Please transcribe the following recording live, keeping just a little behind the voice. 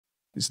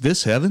Is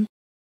this heaven?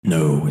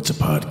 No, it's a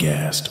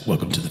podcast.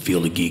 Welcome to the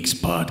Field of Geeks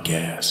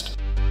podcast.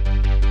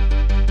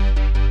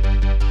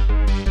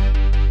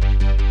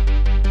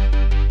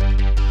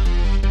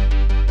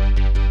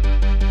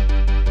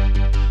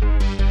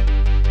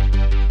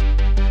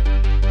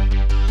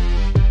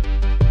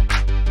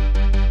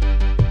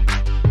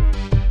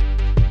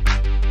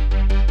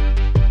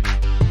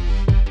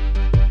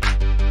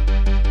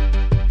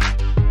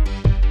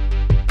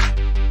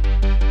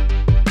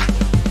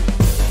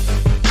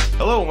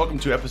 Welcome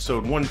to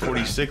episode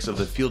 146 of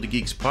the Field of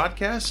Geeks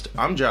podcast.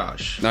 I'm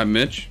Josh. I'm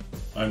Mitch.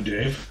 I'm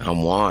Dave.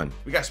 I'm Juan.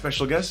 We got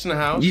special guests in the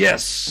house.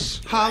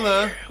 Yes.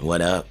 Holla.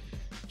 What up?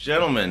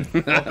 Gentlemen,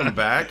 welcome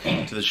back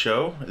to the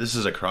show. This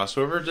is a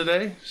crossover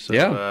today. So,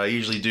 Yeah. I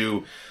usually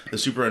do the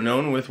Super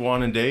Unknown with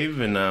Juan and Dave.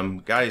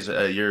 And guys,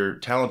 you're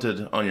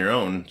talented on your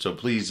own. So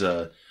please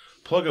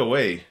plug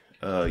away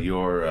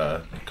your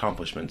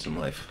accomplishments in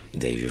life.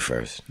 Dave, you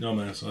first. No,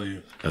 man, it's all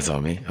you. That's all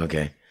me?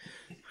 Okay.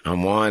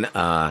 I'm Juan.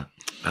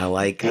 I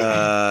like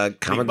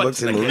comic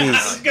books and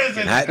movies.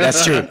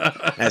 That's true.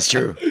 That's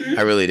true.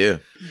 I really do.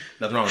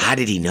 Nothing wrong with How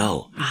did he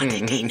know? How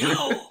did he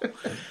know?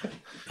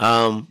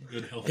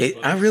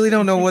 I really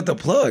don't know what to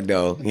plug,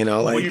 though. You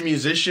know, like, well, you're a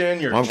musician.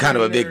 You're I'm kind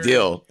of a big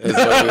deal.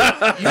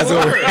 That's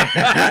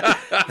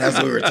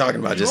what we were talking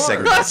about just a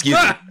second ago. Excuse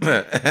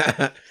me.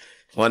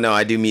 Well, no,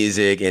 I do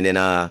music, and then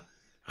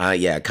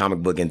comic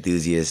book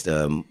enthusiast,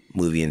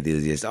 movie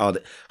enthusiast, all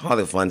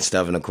the fun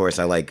stuff, and of course,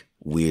 I like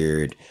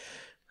weird,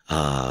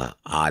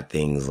 odd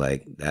things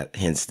like that.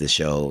 Hence the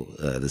show,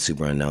 the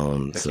Super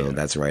Unknown. So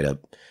that's right up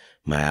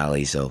my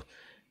alley. So,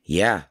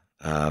 yeah.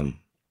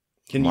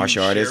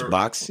 Martial artist,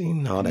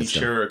 boxing, all that stuff.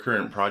 Can you share a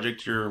current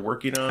project you're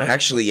working on?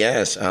 Actually,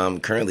 yes. I'm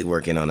currently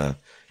working on a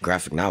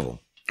graphic novel.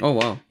 Oh,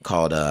 wow.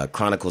 Called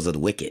Chronicles of the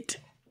Wicked.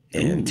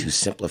 And to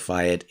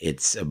simplify it,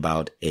 it's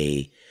about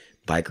a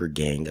biker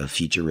gang, a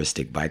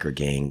futuristic biker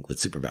gang with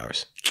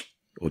superpowers.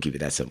 We'll keep it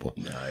that simple.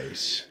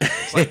 Nice.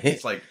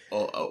 It's like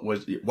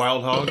was it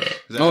Wild Hog?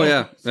 Oh,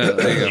 yeah.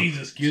 There you go.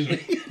 Jesus, excuse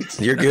me.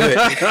 You're good.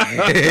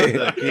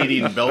 The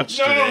Canadian belch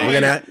today. We're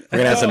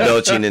gonna have some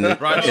belching in the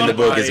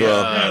book as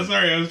well. Yeah,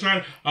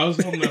 sorry, I was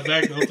holding that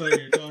back the whole time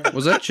you were talking.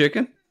 Was that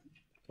chicken?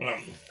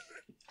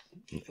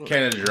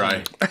 Canada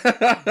Dry.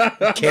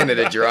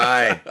 Canada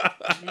Dry.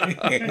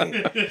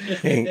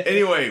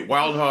 Anyway,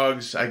 Wild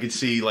Hogs, I could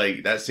see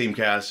like that same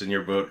cast in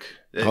your book.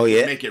 Oh,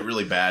 yeah? Make it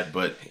really bad,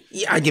 but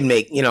Yeah, I can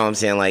make, you know what I'm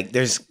saying? Like,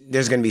 there's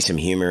gonna be some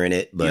humor in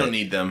it, but you don't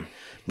need them.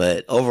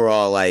 But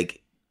overall,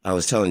 like, I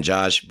was telling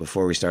Josh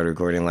before we started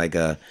recording, like,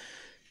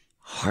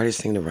 hardest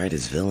thing to write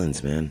is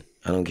villains, man.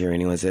 I don't care what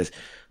anyone says.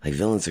 Like,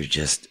 villains are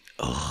just,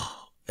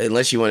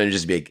 unless you want to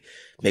just make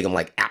them,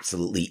 like,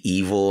 absolutely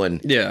evil, and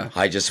Yeah.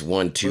 I just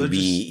want to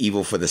be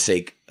evil for the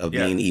sake of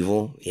being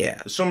evil. Yeah.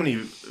 There's so many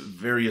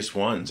various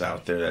ones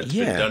out there that's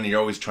been done, and you're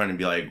always trying to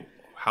be like,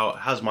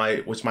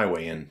 what's my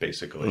way in,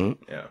 basically.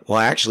 Mm-hmm. Yeah. Well,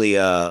 actually,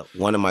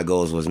 one of my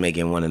goals was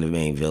making one of the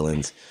main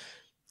villains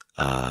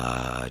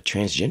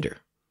transgender.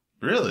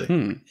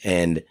 Really?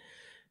 And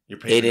You're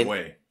paving the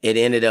way. it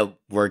ended up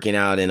working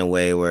out in a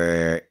way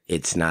where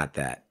it's not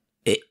that.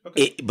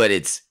 But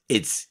it's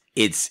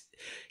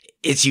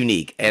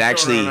unique. And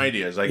actually,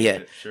 ideas. I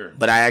get it, sure.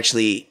 But I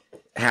actually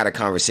had a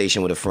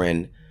conversation with a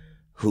friend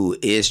who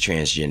is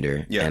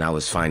transgender, and I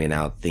was finding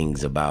out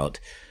things about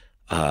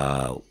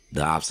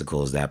the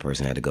obstacles that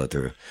person had to go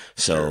through.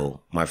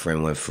 So my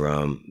friend went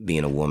from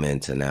being a woman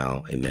to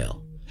now a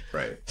male.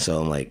 Right. So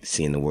I'm like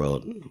seeing the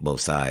world both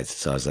sides.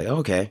 So I was like,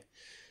 okay.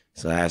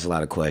 So I asked a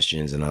lot of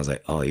questions, and I was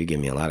like, oh, you're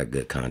giving me a lot of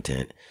good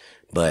content.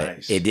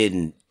 But it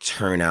didn't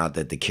turn out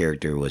that the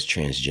character was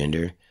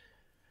transgender.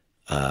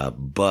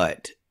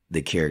 But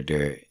the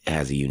character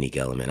has a unique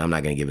element. I'm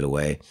not going to give it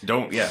away.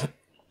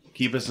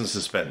 Keep us in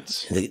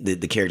suspense.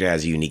 The character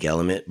has a unique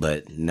element,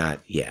 but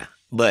not,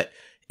 But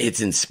it's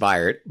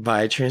inspired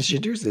by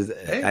transgenders.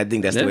 I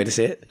think that's the way to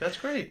say it. That's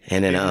great.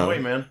 And then, away,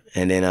 man.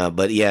 And then,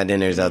 then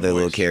there's other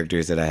little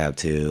characters that I have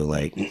too,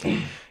 like,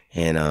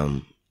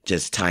 and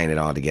just tying it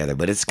all together.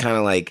 But it's kind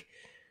of like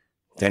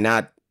they're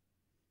not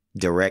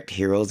direct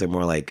heroes; they're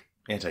more like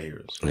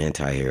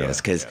anti-heroes.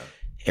 Because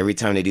every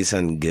time they do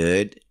something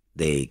good,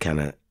 they kind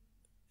of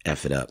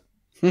f it up.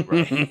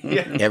 Right.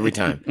 Yeah. Every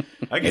time.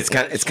 It's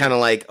kind of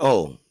like,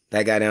 oh,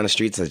 that guy down the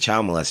street's a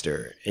child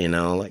molester. You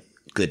know, like.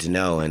 Good to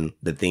know, and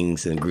the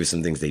things and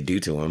gruesome things they do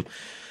to him,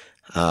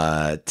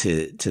 to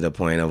the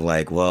point of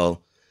like,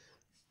 well,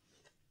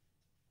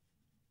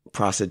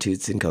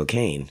 prostitutes and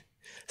cocaine.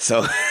 So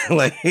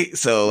are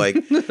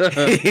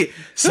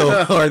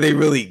they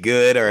really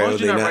good, or as long are as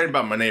they you're not not? writing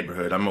about my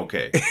neighborhood, I'm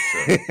okay. So,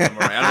 I'm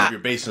all right. I don't know if you're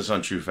basing this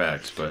on true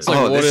facts, but It's like,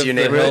 what this if your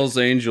the neighborhood? Hells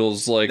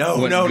Angels went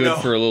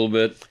good for a little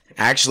bit?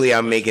 Actually,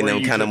 I'm making where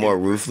them you kind of took more it.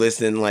 ruthless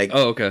than like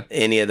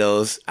any of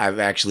those. I've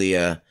actually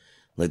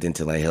looked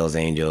into like Hells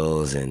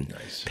Angels and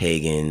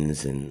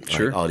pagans and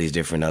like, all these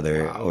different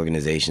other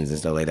organizations and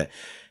stuff like that.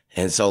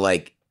 And so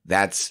like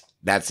that's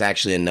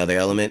actually another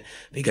element,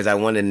 because I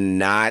want to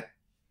not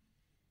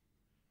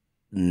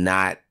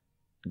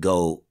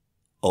go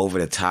over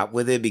the top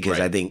with it, because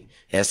I think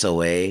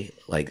SOA,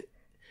 like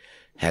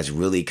has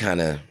really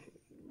kind of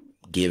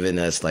given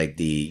us like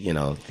the, you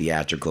know,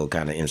 theatrical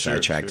kind of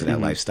inside track to that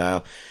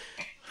lifestyle.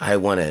 I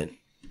want to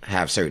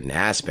have certain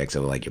aspects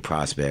of it, like your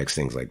prospects,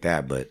 things like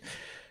that, but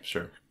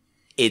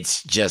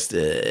it's just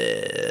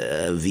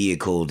a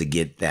vehicle to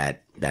get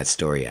that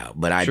story out.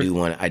 But I do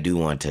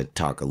want to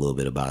talk a little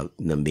bit about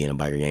them being a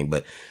biker gang,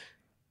 but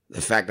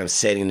the fact I'm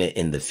setting it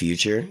in the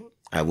future,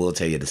 I will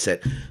tell you the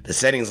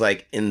setting's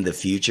like in the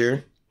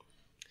future,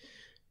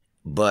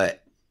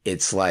 but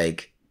it's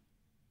like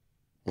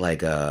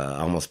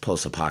almost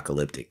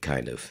post-apocalyptic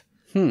kind of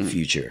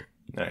future.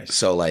 Nice.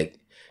 So like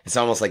it's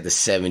almost like the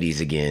 70s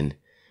again.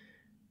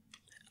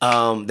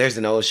 There's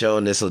an old show,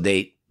 and this will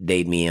date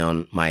me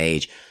on my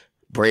age.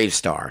 Brave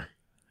Star.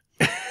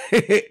 God,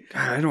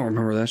 I don't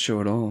remember that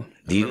show at all.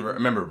 I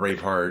remember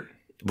Braveheart.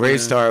 Brave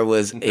Star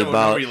was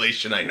about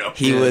relation. I know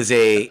he was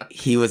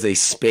a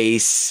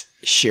space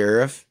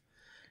sheriff,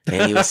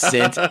 and he was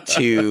sent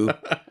to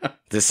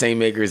the same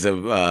makers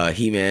of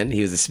He-Man.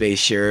 He was a space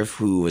sheriff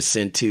who was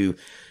sent to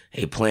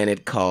a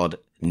planet called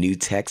New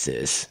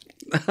Texas.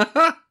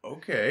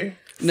 Okay.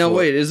 Now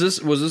wait, was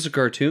this a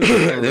cartoon?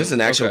 This is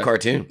an actual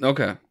cartoon.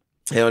 Okay.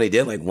 They only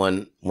did like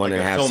one and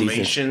a half seasons.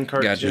 Filmation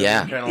cartoon, Gotcha.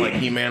 Yeah. kind of like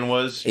He-Man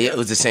was. Yeah, it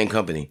was the same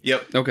company.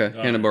 Yep. Okay.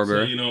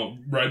 Hanna-Barbera. So, you know,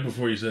 right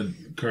before you said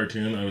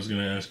cartoon, I was going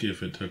to ask you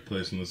if it took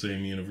place in the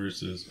same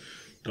universe as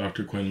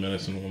Dr. Quinn,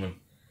 Medicine Woman.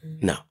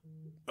 No.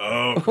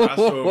 Oh,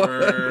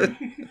 crossover.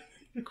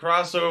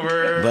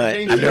 Crossover. But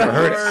I've never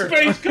heard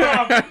Space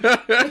Cop!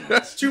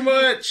 It's too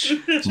much.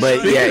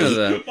 But yeah, of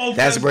that.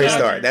 that's Brave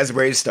Star. That's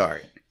Brave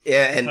Star.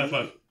 Yeah, and High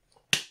five.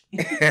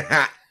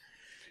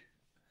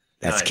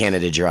 that's Nice.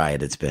 Canada Dry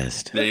at its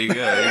best. There you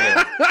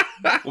go.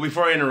 Well,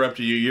 before I interrupt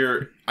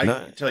you, I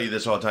tell you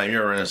this all the time.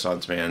 You're a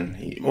Renaissance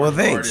man. Well,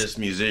 thanks. Artist,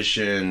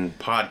 musician,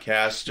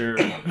 podcaster.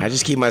 I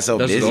just keep myself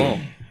Does it busy. all.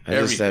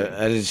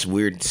 I just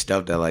weird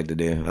stuff that I like to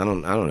do. I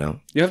don't know.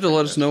 You have to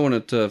let us know when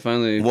it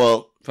finally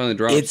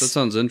drops. That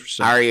sounds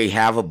interesting. I already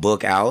have a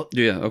book out,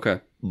 Yeah. Okay.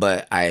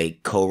 but I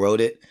co-wrote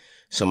it.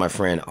 So my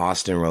friend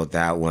Austin wrote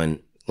that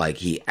one. Like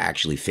he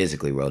actually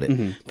physically wrote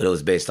it, but it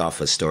was based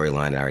off a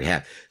storyline I already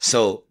have.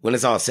 So when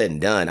it's all said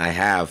and done, I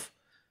have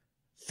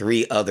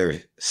 3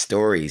 other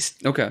stories.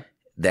 Okay.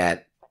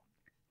 That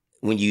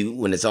when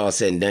it's all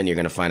said and done, you're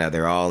gonna find out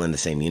they're all in the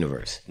same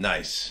universe.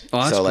 Nice. Oh,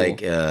 that's So cool. like,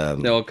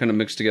 they all kind of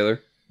mix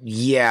together.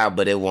 yeah,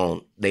 but they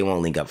won't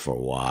link up for a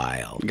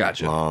while.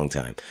 Gotcha. Long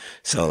time.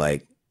 So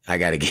like, I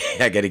gotta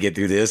get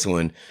through this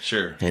one.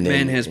 Sure. And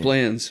Man then, has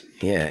plans.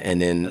 Yeah, and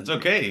then That's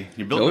okay.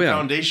 You built a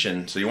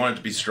foundation, so you want it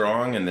to be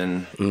strong, and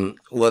then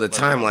the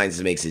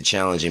timelines makes it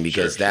challenging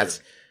because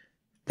that's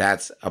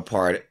a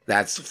part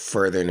that's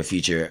further in the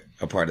future,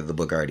 a part of the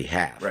book I already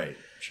have. right.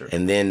 Sure.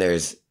 And then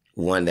there's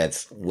one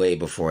that's way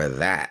before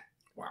that.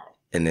 Wow.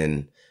 And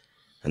then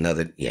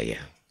another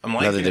I'm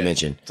liking another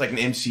dimension. It's like an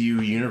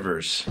MCU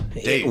universe.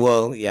 Dave,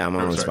 Well, yeah, I'm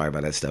all sorry. inspired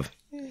by that stuff.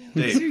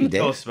 Dave,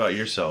 tell us about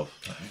yourself.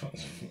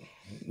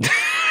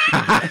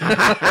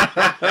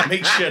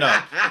 Make shit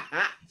up.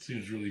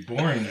 Seems really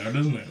boring now,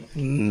 doesn't it?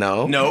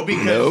 No. No,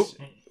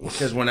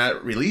 because when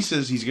that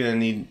releases, he's gonna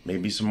need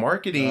maybe some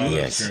marketing.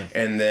 Yes.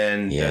 And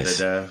then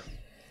Yes.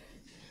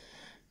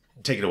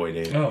 Take it away,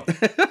 Dave. Oh.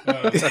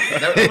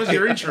 That was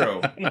your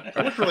intro. I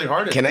worked really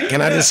hard at Can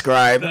I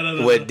describe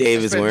what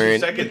Dave is Spent 2 wearing?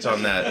 seconds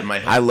on that in my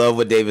head. I love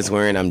what Dave is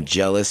wearing. I'm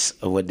jealous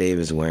of what Dave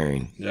is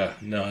wearing. Yeah,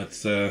 no,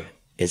 it's...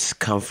 It's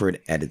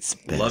comfort at its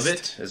best. Love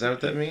it? Is that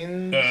what that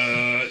means?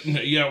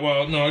 yeah,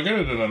 well, no, I got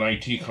it at an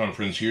IT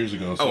conference years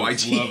ago. So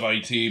it's IT. Love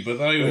IT, but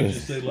I would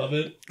just say love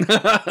it.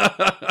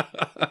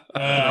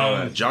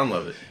 John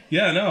Lovett.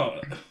 Yeah,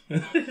 no.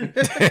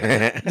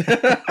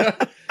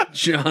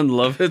 John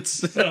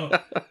Lovitz.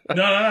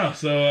 No.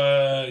 So,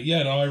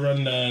 I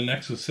run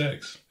Nexus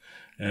 6.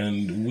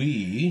 And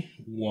we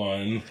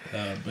won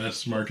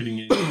Best Marketing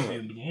Agency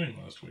in Des Moines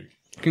last week.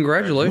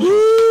 Congratulations.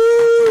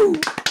 Woo!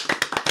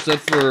 Is that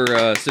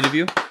for City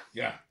View?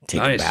 Yeah.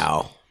 Take Nice. a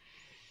bow.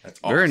 That's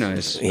awesome. Very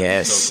nice.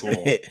 Yes. So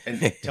cool.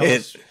 And tell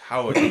us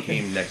how it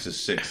became Nexus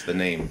 6, the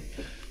name.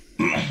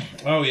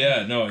 Oh,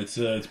 yeah. No, it's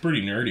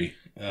pretty nerdy.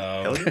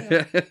 Hell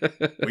yeah.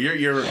 Well,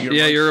 you're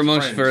You're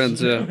amongst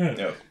friends. Yeah.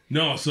 Yeah.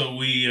 No, so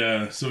we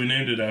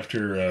named it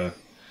after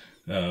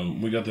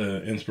we got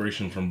the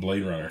inspiration from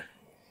Blade Runner.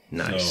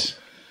 Nice. So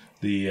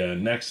the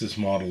Nexus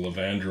model of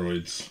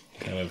androids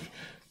kind of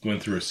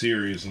went through a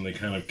series, and they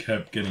kind of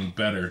kept getting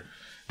better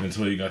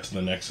until you got to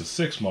the Nexus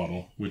 6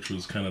 model, which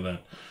was kind of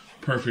that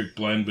perfect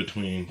blend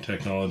between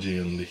technology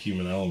and the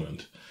human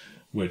element,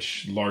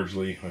 which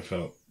largely I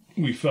felt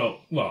when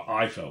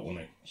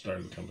I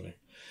started the company,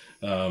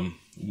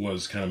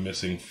 was kind of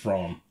missing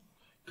from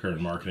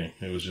current marketing.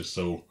 It was just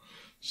so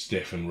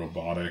stiff and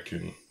robotic,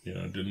 and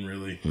didn't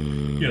really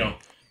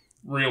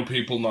real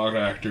people, not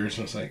actors.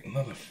 And it's like,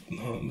 no,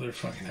 they're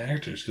fucking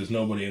actors, because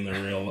nobody in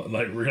their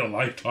real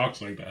life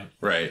talks like that.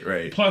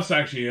 Right. Plus,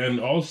 actually, and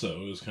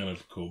also, it was kind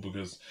of cool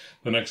because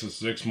the Nexus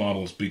 6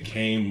 models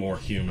became more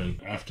human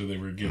after they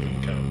were given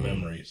kind of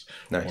memories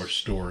or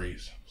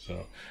stories.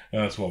 So,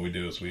 and that's what we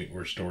do, is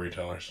we're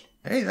storytellers.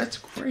 Hey, that's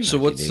great. So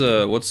what's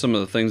some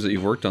of the things that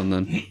you've worked on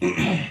then?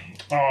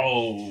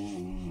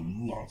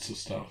 Lots of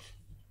stuff.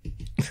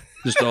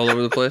 Just all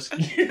over the place?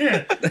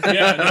 Yeah, no,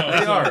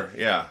 They are,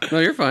 yeah. No,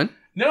 you're fine.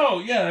 No,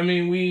 yeah, I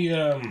mean,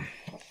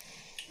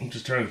 I'm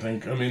just trying to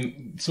think. I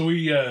mean, so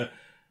we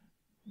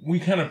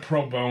kind of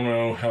pro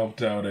bono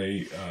helped out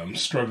a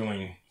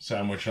struggling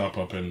sandwich shop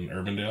up in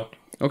Urbandale.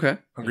 Okay.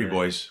 Hungry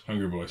Boys.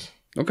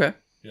 Okay.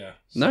 Yeah.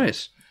 So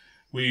Nice.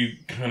 we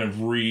kind of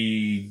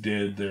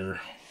redid their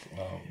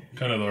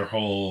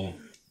whole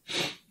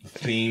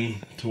theme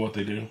to what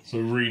they do. So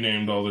we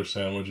renamed all their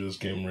sandwiches,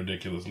 gave them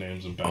ridiculous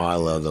names and I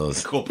love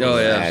those. Cool. Oh,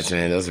 yeah. Hats,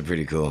 man. Those are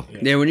pretty cool.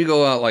 Yeah, when you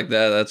go out like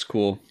that, that's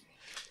cool.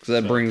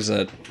 Because that brings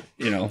that,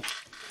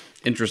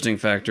 interesting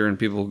factor, and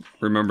people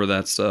remember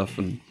that stuff.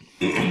 And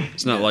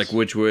it's not like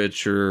Witch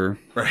or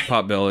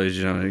Potbellies,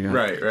 you got-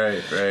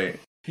 Right.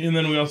 And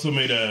then we also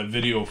made a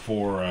video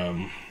for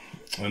a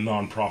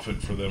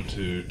non-profit for them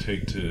to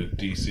take to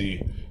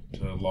D.C.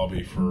 to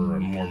lobby for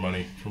more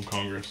money from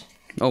Congress.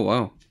 Oh,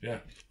 wow. Yeah.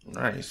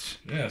 Nice.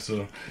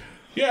 So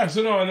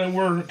no, and then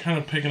we're kind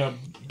of picking up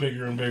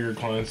bigger and bigger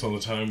clients all the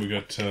time. We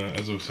got,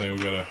 as I was saying,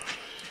 we got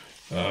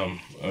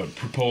a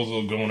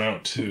proposal going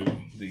out to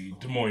the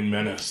Des Moines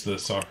Menace, the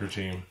soccer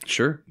team.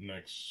 Sure.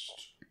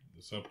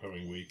 This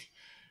upcoming week.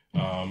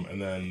 And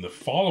then the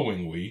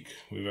following week,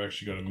 we've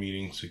actually got a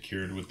meeting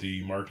secured with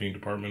the marketing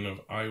department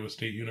of Iowa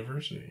State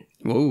University.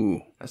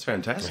 Whoa. That's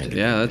fantastic.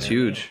 Yeah, that's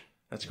huge.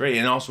 That's great.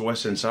 And also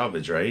West End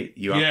Salvage, right?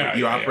 You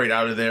operate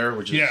out of there,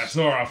 which is... Yeah,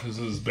 so our office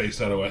is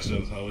based out of West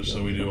End Salvage,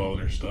 so we do all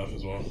their stuff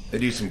as well. They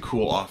do some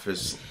cool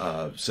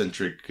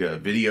office-centric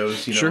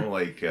videos, Sure.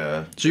 like...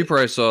 So you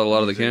probably saw a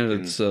lot of the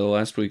candidates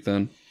last week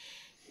then,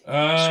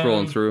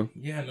 scrolling through.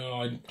 Yeah,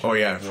 no,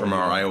 from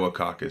our Iowa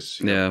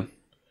caucus. Yeah.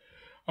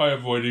 I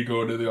avoided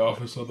going to the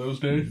office on those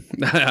days.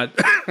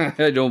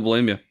 I don't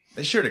blame you.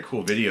 They shared a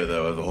cool video,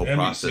 though, of the whole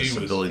process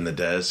of building the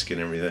desk and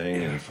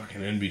everything. Yeah,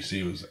 fucking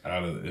NBC was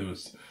it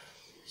was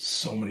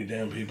so many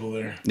damn people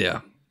there.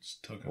 Yeah.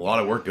 A lot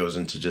of work goes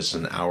into just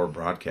an hour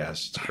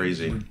broadcast. It's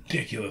crazy.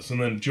 Ridiculous.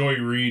 And then Joy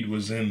Reid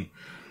was in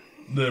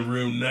the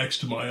room next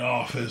to my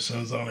office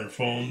and was on her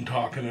phone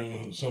talking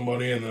to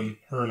somebody, and then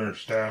her and her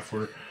staff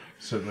were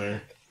sitting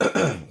there.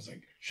 I was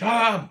like, shut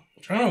up!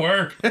 I'm trying to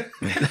work.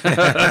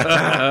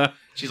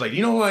 She's like,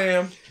 you know who I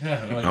am?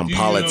 Yeah, I'm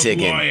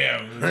politicking. You know who I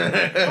am.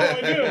 Like, oh,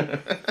 I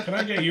do. Can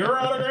I get your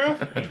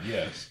autograph?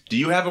 Yes. Do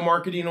you have a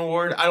marketing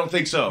award? I don't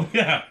think so.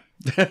 Yeah.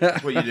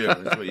 That's what you do.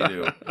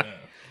 Yeah.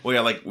 Well,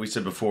 yeah, like we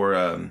said before,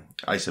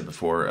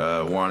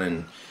 Juan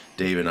and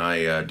Dave and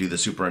I do the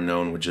Super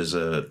Unknown, which is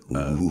a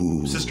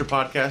sister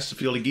podcast to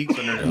Field of Geeks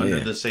under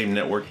the same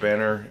network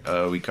banner.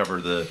 We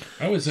cover the...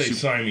 I would say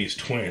Siamese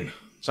twin.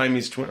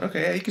 Siamese twin.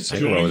 Okay, yeah, you could say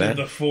Joined at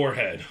the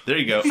forehead. There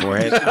you go.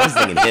 Forehead. I was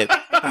thinking hip.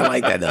 I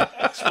like that though.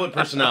 Split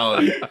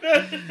personality.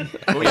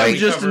 I'm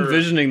just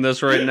envisioning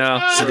this right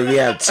now. So do we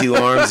have 2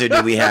 arms or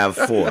do we have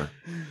 4?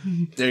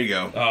 There you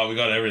go. Oh, we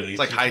got everything. It's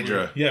like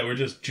Hydra. We're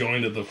just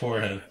joined at the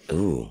forehead.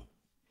 Ooh.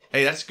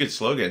 Hey, that's a good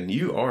slogan.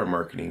 You are a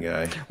marketing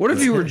guy. What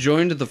if you were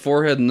joined at the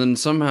forehead and then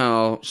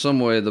somehow,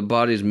 some way, the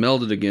bodies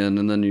melded again,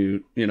 and then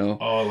you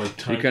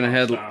kind of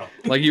had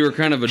like you were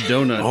kind of a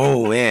donut.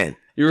 Oh man.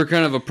 You were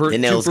kind of a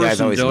Didn't those guys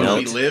always donut. melt?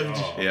 We lived.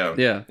 Oh.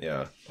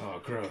 Yeah.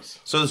 Oh, gross.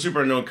 So the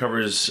Super Unknown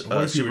covers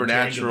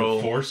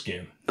supernatural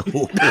foreskin.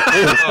 Oh,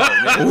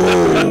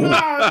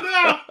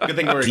 no. Good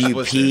thing we're Do you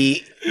explicit.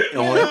 pee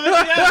on?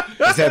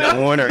 Is that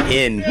on or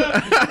in?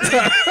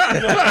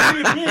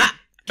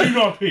 Do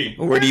not pee.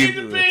 Where do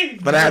you?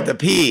 But I have to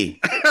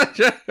pee.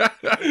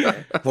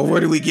 Well,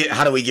 where do we get?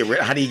 How do we get rid?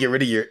 How do you get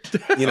rid of your?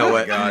 You know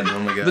what? Oh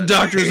my god. The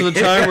doctors of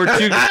the time were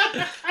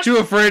too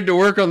afraid to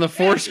work on the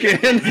foreskin.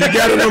 You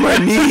got it on my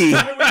knee.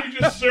 Why don't we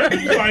just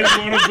circumcise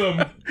one of them?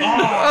 Where do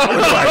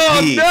I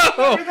pee? No.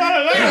 Oh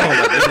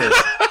my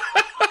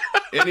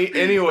goodness.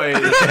 Anyway,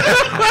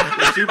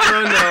 the Super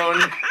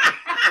Unknown.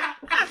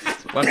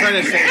 What I'm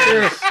trying to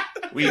say is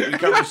we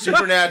cover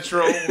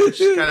supernatural, which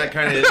kind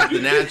of is the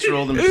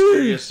natural, the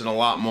mysterious, and a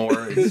lot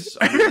more. It's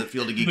under the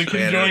Field of Geeks The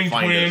banner. conjoined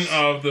Find twin us.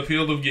 of the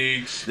Field of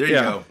Geeks. There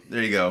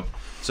you go.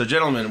 So,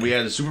 gentlemen, we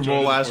had a Super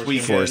Bowl last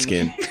weekend.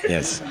 Foreskin.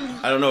 Yes.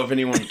 I don't know if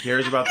anyone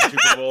cares about the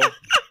Super Bowl.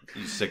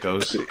 You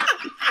sickos.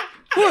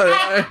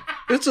 What?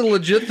 It's a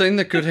legit thing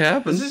that could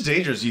happen. This is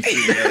dangerous, you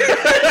three together.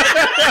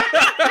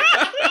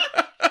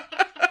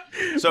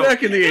 So,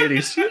 Back in the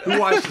 80s. who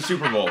watched the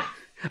Super Bowl?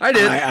 I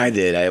did. I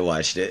did. I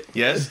watched it.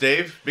 Yes,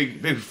 Dave?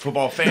 Big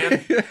football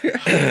fan?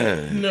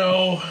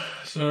 No,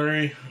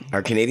 sorry.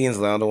 Are Canadians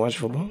allowed to watch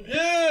football?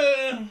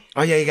 Yeah.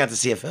 Oh yeah, you got the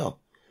CFL.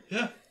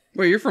 Yeah.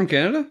 Wait, you're from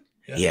Canada?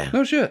 Yeah.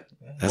 No shit.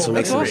 That's what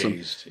makes it awesome.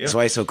 Raised. Yep. That's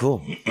why it's so cool.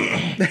 Don't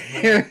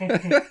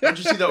you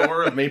see the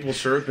aura of maple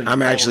syrup and I'm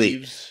fall actually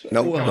leaves?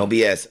 no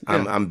BS.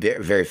 I'm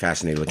very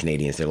fascinated with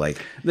Canadians. They're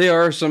like They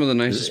are some of the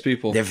nicest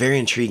people. they're very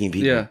intriguing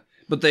people. Yeah,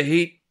 but they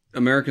hate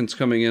Americans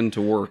coming in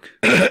to work.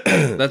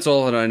 That's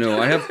all that I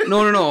know. I have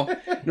no.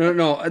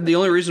 The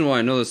only reason why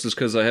I know this is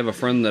because I have a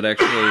friend that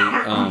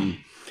actually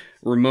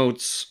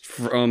remotes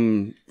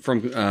from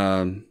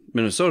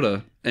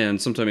Minnesota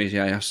and sometimes he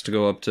has to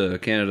go up to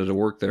Canada to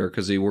work there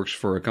because he works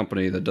for a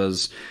company that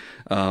does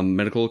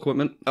medical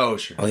equipment. Oh,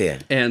 sure. Oh yeah.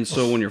 And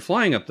so when you're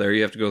flying up there,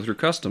 you have to go through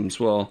customs.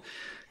 Well,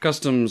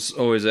 customs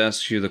always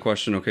asks you the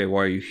question, okay,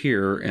 why are you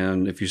here?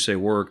 And if you say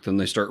work, then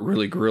they start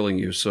really grilling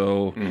you.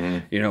 So,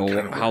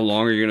 how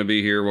long are you going to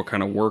be here? What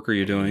kind of work are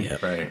you doing? Yeah.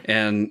 Right.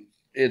 And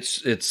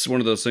it's one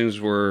of those things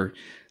where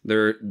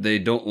they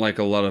don't like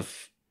a lot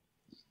of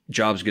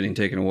jobs getting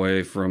taken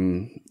away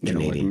from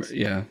Canadians.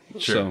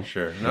 Sure.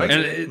 No,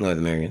 North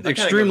American.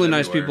 Extremely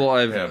nice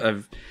everywhere.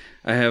 people.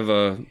 I have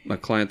a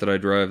client that I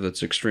drive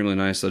that's extremely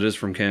nice that is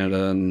from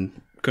Canada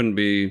and couldn't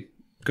be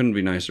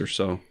nicer.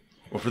 So,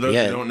 well, for those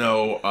who don't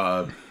know,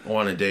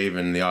 Juan and Dave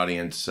in the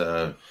audience,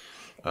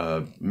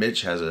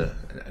 Mitch has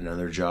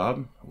another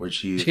job, which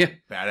he's a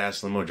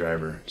badass limo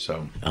driver.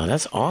 So, Oh,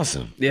 that's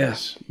awesome.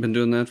 yes, been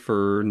doing that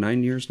for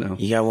 9 years now.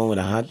 You got one with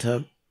a hot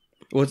tub?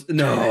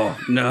 No.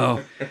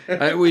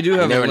 We do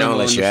have a never know limo, and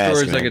unless the you ask,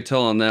 stories I man. could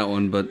tell on that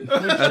one, but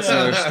that's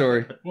another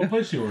story. What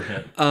place do you work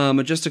at?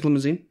 Majestic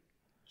Limousine.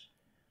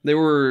 They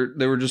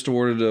were just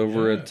awarded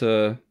over at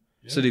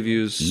City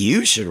Views.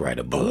 You should write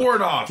a book.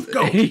 Award off.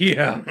 Go.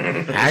 Yeah.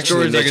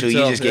 Actually, Stories I Mitchell, could you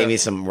tell, just gave me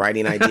some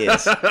writing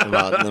ideas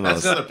about That's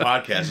limos. another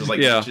podcast. It's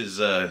like Yeah. Mitch is,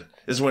 this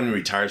is when he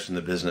retires from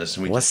the business,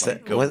 and we What's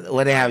just the like, go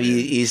what they have? You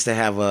used to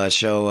have a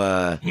show,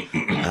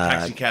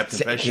 Taxi Cab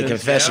Confessions.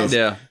 Confessions.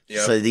 Yeah.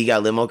 Yep. So you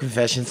got limo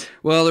confessions?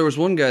 Well, there was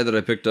one guy that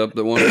I picked up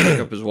that wanted to pick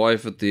up his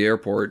wife at the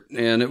airport,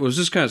 and it was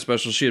just kind of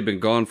special. She had been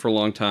gone for a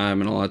long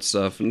time and all that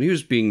stuff, and he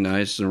was being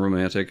nice and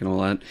romantic and all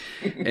that.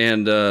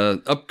 And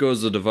up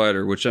goes the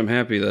divider, which I'm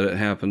happy that it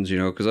happens,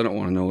 because I don't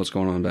want to know what's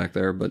going on back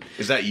there. But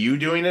Is that you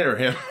doing it or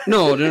him?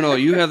 no,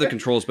 you have the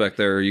controls back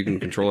there. You can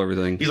control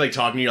everything. He's like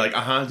talking to you, like,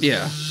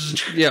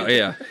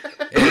 Yeah.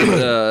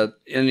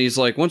 And he's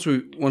like, once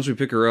we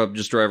pick her up,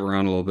 just drive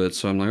around a little bit.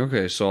 So I'm like,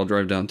 okay, so I'll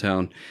drive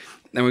downtown.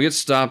 And we get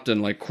stopped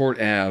in like Court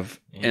Ave,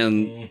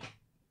 and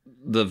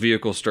the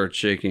vehicle starts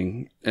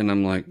shaking, and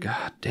I'm like,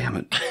 God damn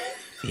it!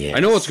 Yeah. I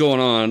know what's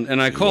going on,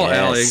 and I call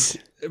Yes.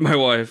 Allie, my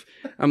wife.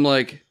 I'm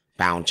like,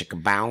 Bow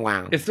chicka bow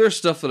wow. if there's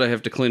stuff that I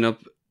have to clean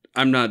up,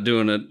 I'm not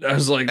doing it. I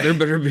was like, there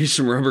better be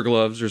some rubber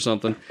gloves or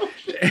something.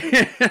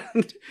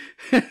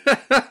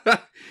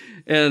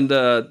 And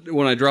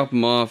when I drop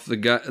him off,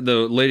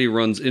 the lady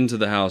runs into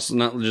the house,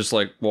 not just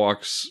like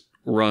walks,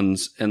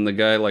 runs, and the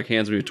guy like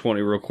hands me a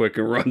 20 real quick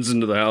and runs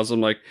into the house.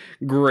 I'm like,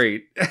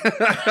 great.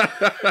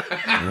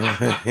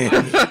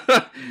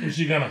 Is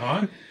she kind of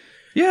hot?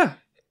 Yeah.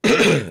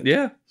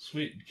 Yeah.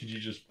 Sweet. Could you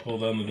just pull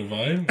down the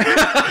divide?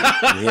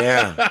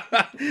 Yeah.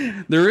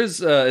 There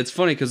is, it's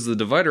funny because the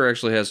divider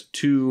actually has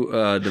two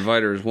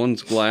dividers.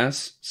 One's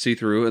glass,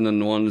 see-through, and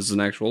then one is an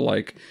actual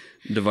like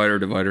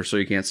divider, so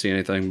you can't see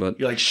anything. But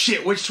You're like,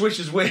 shit, which switch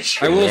is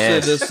which? I will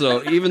Yes. say this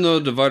though, even though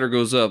the divider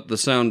goes up, the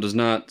sound does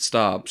not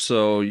stop.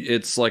 So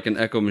it's like an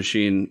echo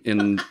machine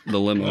in the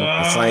limo.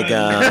 It's like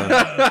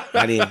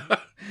how do you,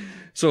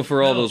 So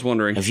for all those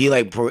wondering, if you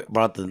like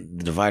brought the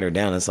divider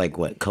down, it's like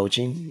what,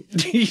 coaching?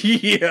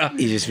 yeah,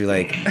 You just be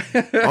like,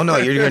 oh no,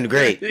 you're doing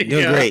great.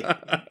 You're doing great.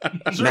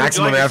 Sir,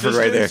 Maximum would you like effort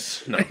right there.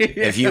 assistance? No.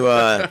 If you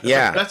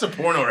yeah. That's a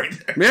porno right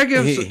there. may I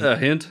give a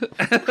hint?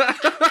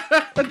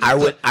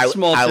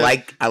 Small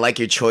tip. I like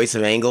your choice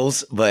of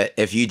angles, but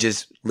if you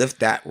just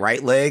lift that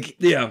right leg,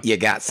 Yeah. you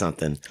got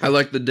something. I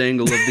like the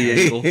dangle of the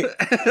ankle. You're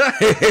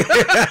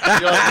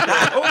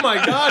like, oh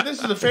my god,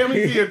 this is a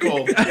family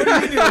vehicle. What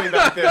are you doing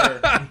back there?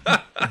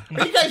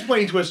 Are you guys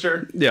playing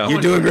Twister? Yeah,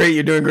 You're doing great.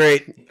 You're doing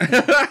great.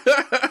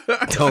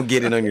 Don't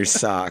get it on your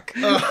sock.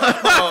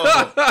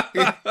 Oh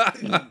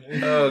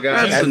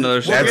god. That's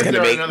another story.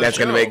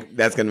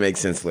 That's gonna make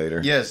sense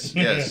later. Yes.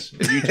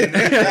 If you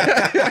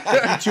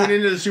tune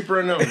into the Super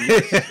Unknown,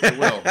 yes, it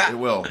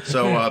will.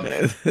 So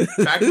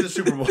back to the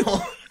Super Bowl.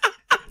 All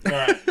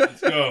right,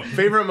 let's go.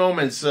 Favorite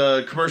moments.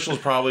 Commercials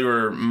probably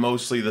were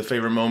mostly the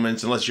favorite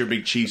moments, unless you're a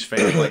big Chiefs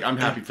fan. Like, I'm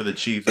happy for the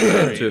Chiefs.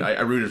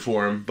 I rooted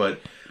for him,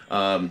 but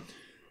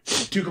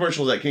two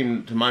commercials that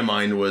came to my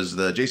mind was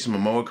the Jason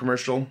Momoa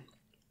commercial.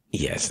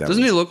 Yes.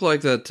 Doesn't he look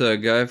like that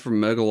guy from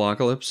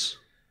Megalocalypse?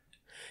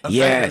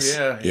 Yes.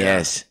 Yeah.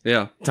 Yes.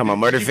 Yeah. Talking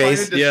about Did you find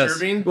Murderface. it Yes.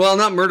 disturbing? Well,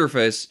 not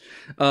Murderface.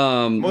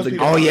 Most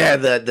people- Oh yeah,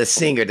 the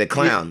singer, the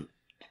clown.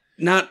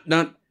 Not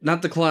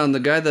the clown. The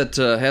guy that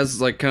has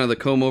like kind of the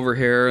comb over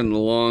hair and the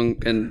long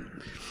and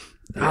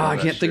I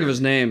can't think of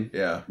his name.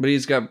 Yeah. But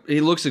he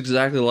looks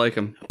exactly like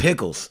him.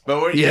 Pickles.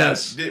 But were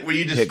Yes. were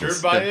you disturbed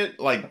Pickles. by it?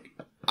 Like,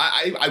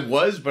 I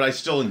was, but I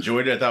still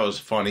enjoyed it. I thought it was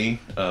funny.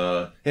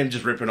 Him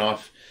just ripping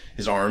off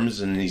his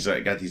arms, and he's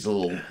like got these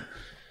little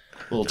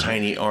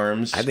tiny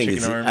arms. I think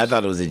chicken arms. I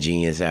thought it was a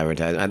genius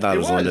advertisement. I thought it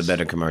was one of was. the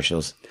better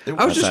commercials. I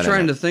was just Outside of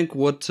trying that. to think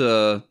what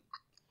were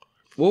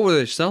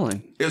they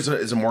selling? It's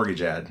a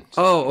mortgage ad.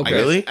 Oh, okay.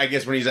 Really? I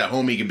guess when he's at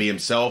home, he can be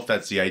himself.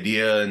 That's the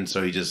idea, and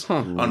so he just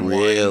unwinds.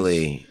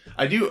 Really?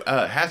 I do.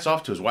 Hats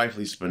off to his wife,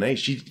 Lisa Bonet.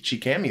 She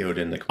cameoed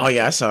in the commercial, Oh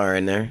yeah, I saw her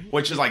in there.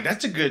 which is like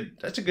that's a good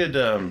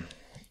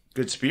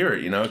good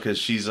spirit, because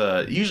she's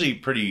usually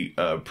pretty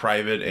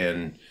private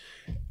and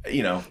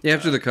Yeah,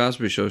 after the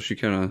Cosby Show, she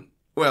kind of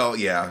well,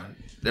 yeah.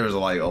 there was a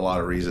lot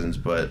of reasons,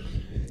 but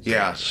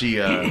yeah, she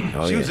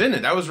was in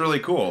it. That was really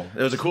cool.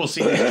 It was a cool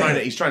scene.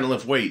 He's trying to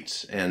lift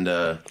weights,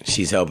 and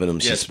she's helping him.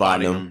 She's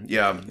spotting him.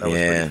 Yeah, that was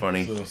pretty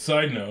funny. So,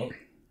 side note,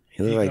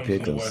 he looked like comes to the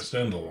Pickles. West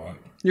End a lot.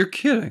 You're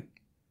kidding.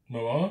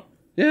 What?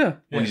 Yeah.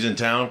 When he's in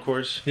town, of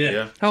course.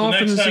 Yeah. How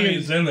often next is time he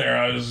he's in there,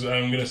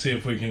 I'm gonna see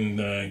if we can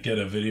get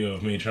a video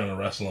of me trying to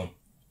wrestle him.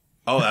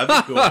 Oh, that'd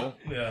be cool.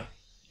 Yeah.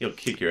 He'll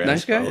kick your ass.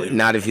 Nice guy? Probably.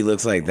 Not if he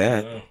looks like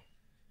that.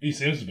 He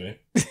seems to be.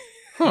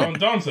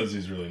 Don says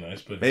he's really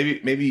nice, but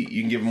Maybe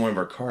you can give him one of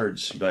our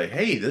cards. Be like,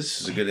 hey,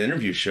 this is a good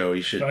interview show.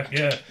 You should I'll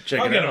check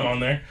get it out. him on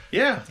there.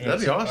 Yeah,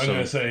 that'd be awesome.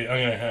 I'm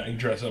gonna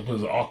dress up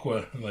as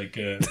Aqua, like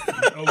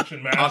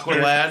Ocean Master. Aqua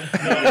Lad.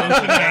 No,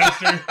 Ocean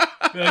Master.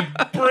 Be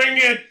like, bring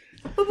it.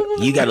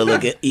 You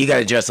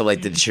gotta dress up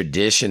like the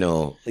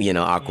traditional,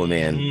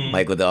 Aquaman,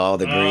 like with all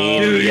the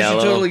green, Dude, you yellow.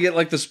 should totally get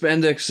like the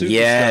spandex suit. and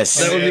Yes.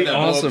 stuff. That would be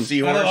awesome.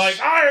 Seahorse. Like,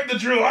 I am the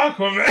true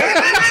Aquaman.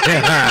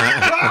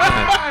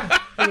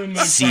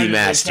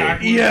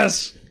 Seamaster.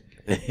 Yes.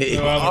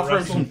 Offer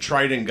him some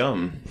Trident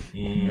gum.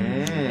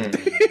 You'll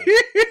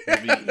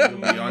be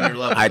on your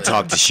level. I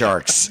talk to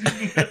sharks.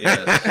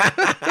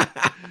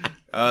 Yes.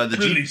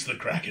 Release the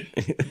Kraken.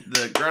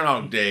 The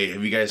Groundhog Day.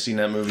 Have you guys seen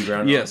that movie,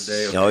 Groundhog Yes.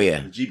 Day? Oh,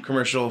 yeah. The Jeep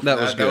commercial. That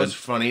was That good. was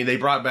funny. They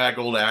brought back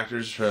old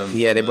actors from.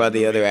 Yeah, they brought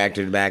the other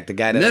actor back. The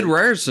guy that Ned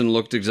Ryerson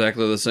looked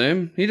exactly the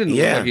same. He didn't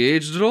look Yeah. like he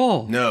aged at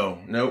all. Nope.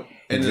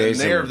 And the Very mayor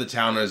similar. of the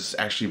town is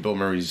actually Bill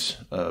Murray's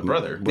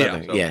brother.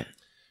 brother. So- Yeah.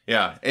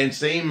 Yeah, and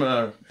same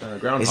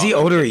Groundhog. Is he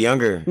older or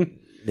younger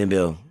than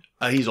Bill?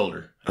 He's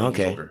older.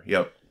 Okay. He's older.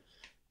 Yep.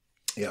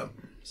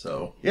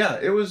 So yeah,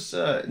 it was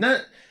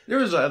not. There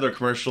was other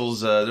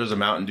commercials. There was a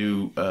Mountain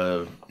Dew,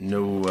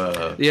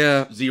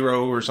 Yeah.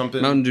 Zero or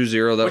something. Mountain Dew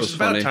Zero. That Which was is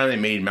about funny. the time they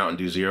made Mountain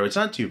Dew Zero. It's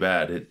not too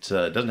bad. It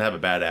doesn't have a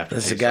bad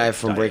aftertaste. That's the guy like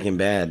from Diet. Breaking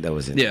Bad that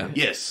was in it. Yeah.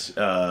 Yes.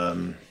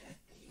 Oh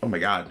my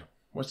God.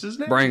 What's his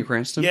name? Bryan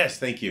Cranston. Yes.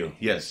 Thank you.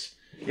 Yes.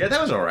 Yeah,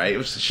 that was all right. It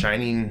was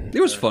shining. It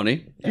was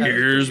funny. Yeah, it was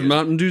Here's pretty good.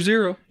 Mountain Dew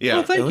Zero. Yeah.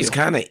 Oh, thank It was you.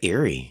 kind of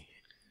eerie.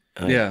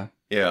 Yeah.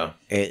 Yeah.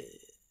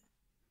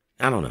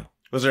 I don't know.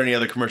 Was there any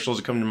other commercials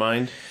that come to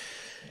mind?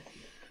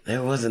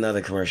 There was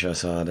another commercial I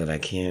saw that I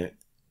can't.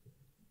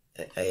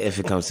 If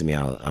it comes to me,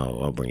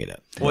 I'll bring it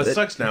up. What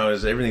sucks now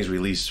is everything's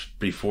released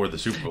before the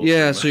Super Bowl.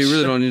 Yeah, pretty so you much.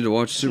 really don't need to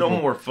watch It's Super no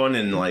Bowl. more fun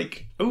in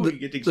like. Oh, you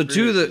get to The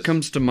two that experience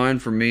comes to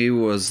mind for me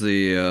was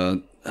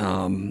the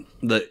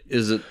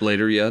Is It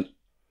Later Yet?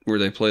 Where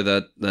they play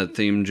that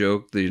theme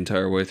joke the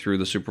entire way through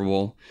the Super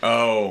Bowl. this.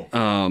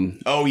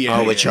 Oh yeah.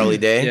 Oh, with Charlie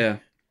Day? Yeah.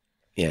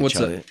 Yeah, What's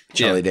Charlie, that?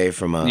 Charlie Yeah. Day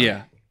from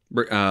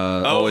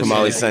From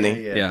Always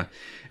Sunny. Yeah.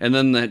 And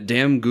then that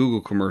damn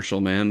Google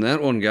commercial, man,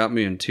 that one got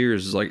me in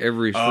tears. It's like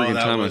every freaking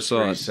that time I was saw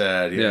pretty it.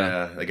 sad. Yeah.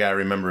 Yeah. The guy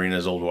remembering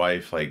his old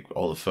wife, like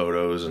all the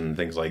photos and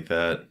things like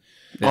that.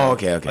 Oh,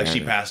 okay. Like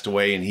she passed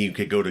away, and he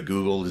could go to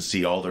Google to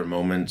see all their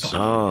moments.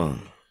 Oh.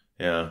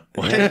 Yeah.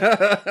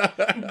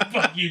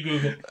 Fuck you,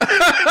 Google.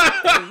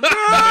 Making me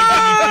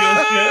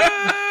feel shit.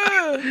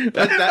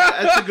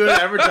 That's a good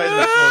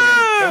advertisement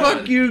slogan. Come Fuck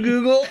on. you,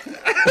 Google.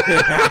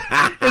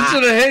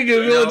 Instead of hey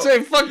Google, No. it'd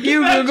say fuck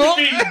you, That Google.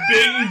 should be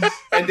Bing's.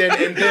 And then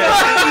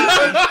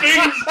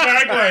Bing's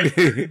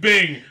tagline.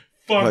 Bing.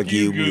 Fuck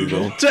you,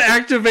 Google. To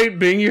activate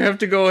Bing, you have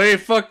to go, hey,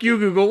 fuck you,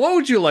 Google. What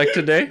would you like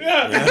today?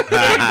 Yeah.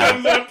 Bing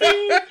comes up.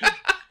 Bing.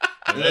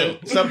 and then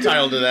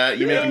subtitle to that,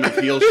 you making me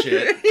feel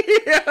shit.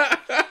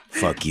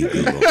 Fuck you,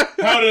 Google.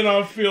 How do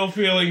not feel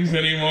feelings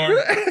anymore?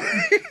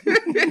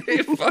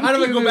 How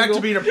do I go back to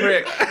being a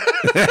prick?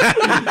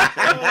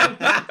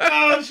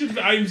 I'm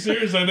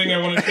serious. I think I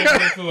want to take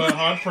this to the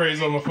hot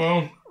phrase on the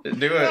phone.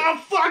 Do it. Oh,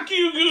 fuck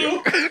you,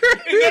 Google.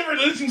 It never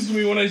listens to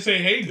me when I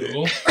say, hey,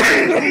 Google.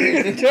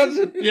 It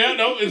doesn't. Yeah,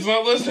 no, it's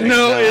not listening.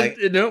 No, No,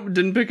 it nope,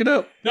 didn't pick it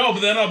up. No, but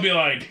then I'll be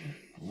like,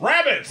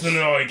 rabbits. And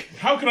they're like,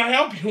 how can I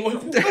help you? I'm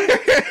like, what?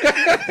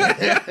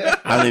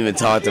 I don't even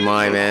talk to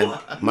mine, man.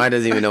 Mine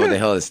doesn't even know what the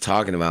hell it's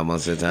talking about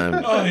most of the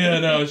time. Oh, yeah,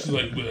 no, it's just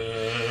like,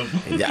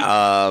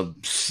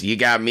 You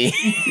got me.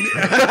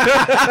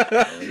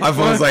 My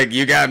phone's like,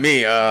 you got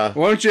me. Why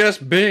don't you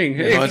ask Bing?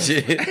 Hey, Why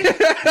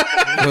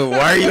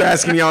are you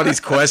asking me all these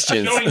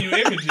questions? showing you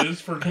images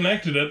for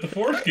connected at the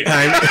foreskin.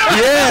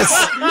 Yes.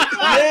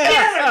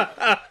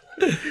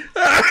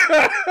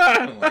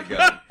 Oh my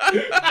god.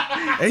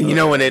 And you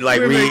know when it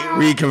like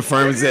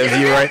reconfirms the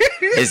view, right?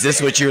 Is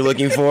this what you're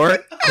looking for?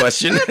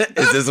 Question.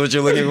 Is this what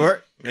you're looking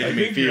for? I Making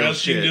me think you're feel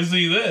asking to shit.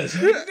 see this.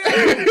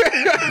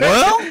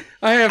 Well,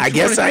 I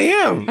guess I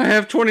am. I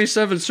have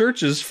 27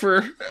 searches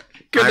for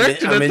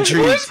connected I'm at the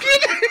intrigued. foreskin.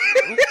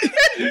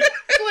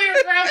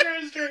 Clear browser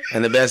history.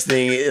 And the best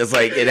thing is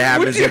like it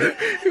happens, Would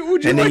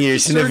you and then like your to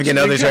significant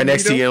search other's right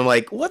next to incognito? you. And I'm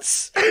like,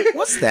 what's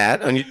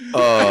that? On your,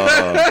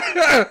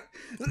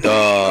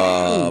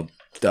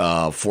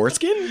 the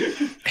foreskin?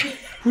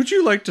 Would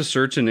you like to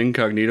search in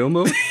incognito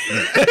mode?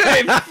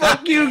 Hey,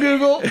 fuck you,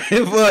 Google.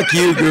 Fuck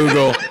you,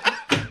 Google.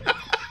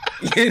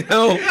 You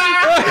know,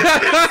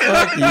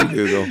 fuck you,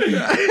 Google.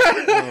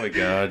 Oh my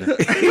god.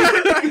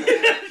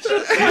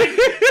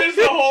 It's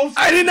the whole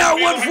I did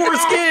not want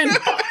foreskin.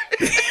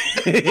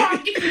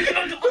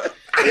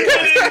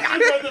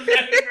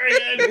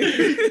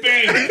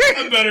 Bang!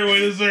 A better way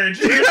to search.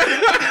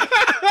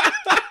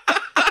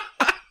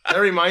 That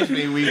reminds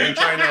me, we've been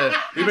trying to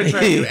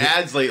do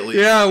ads lately.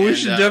 Yeah, we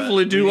should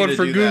definitely do one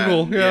for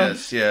Google. Yeah.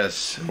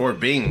 Yes, or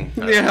Bing.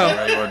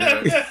 Yeah.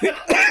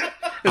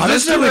 Has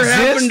this ever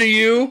happened to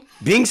you?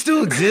 Bing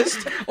still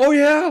exists? Oh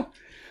yeah,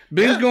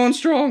 Bing's going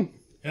strong.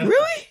 Yeah.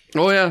 Really?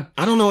 Oh yeah.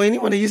 I don't know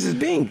anyone that uses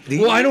Bing.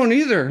 Well, I don't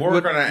either. We'll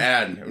work on an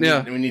ad. We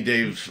Yeah. need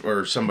Dave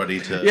or somebody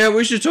to. Yeah,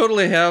 we should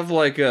totally have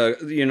like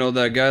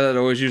that guy that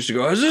always used to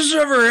go, "Has this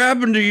ever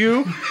happened to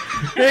you?"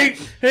 hey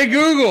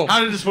Google. How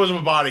to dispose of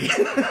a body.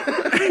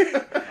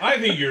 I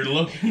think you're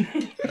looking.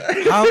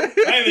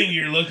 I think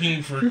you're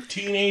looking for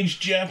teenage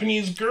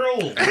Japanese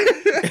girls.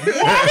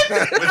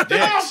 With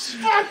dicks.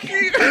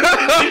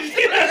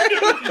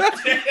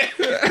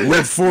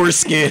 With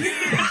foreskin.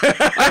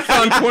 I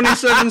found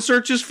 27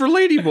 searches for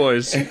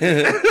ladyboys.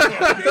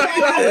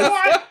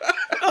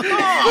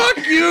 Fuck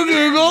you,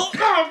 Google.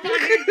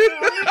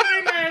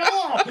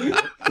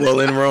 Well,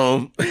 in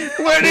Rome.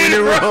 When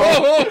in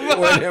Rome.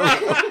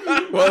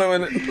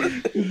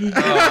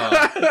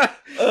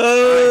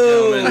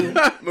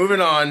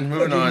 Moving on.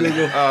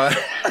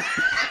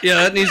 Yeah,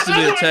 that needs to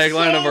be the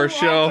tagline of our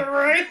show.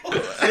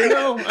 I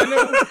know.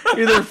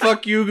 Either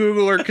fuck you,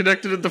 Google, or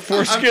Connected at the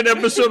Foreskin,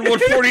 episode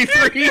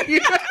 143.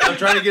 I'm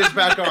trying to get us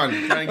back on.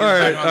 All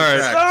right.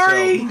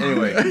 Sorry. So,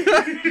 anyway.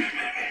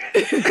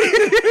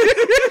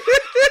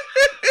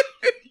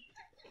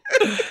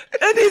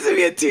 That needs to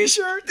be a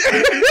t-shirt.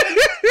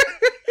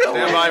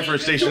 Stand by for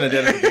station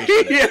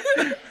identification.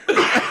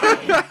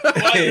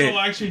 Well,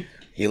 actually,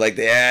 You like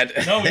the ad?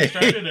 no, we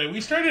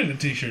started a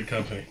t-shirt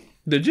company.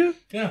 Did you?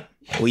 Yeah.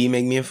 Will you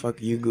make me a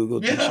fuck you Google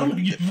t-shirt? Yeah,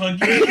 you fuck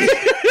you.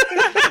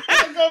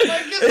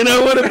 And I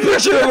want a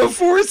picture of a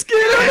foreskin.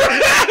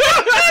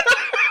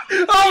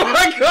 Oh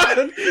my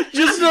god!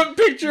 Just a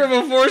picture of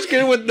a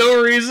foreskin with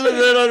no reason, and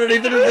then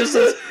underneath it just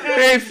says,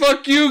 "Hey,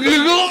 fuck you,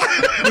 Google."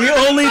 The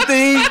only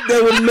thing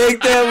that would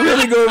make that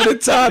really go over the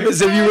top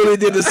is if you really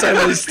did the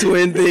Siamese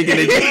twin thing and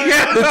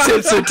the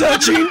tips are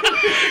touching.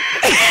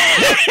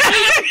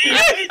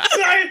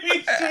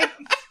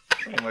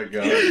 Oh my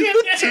god.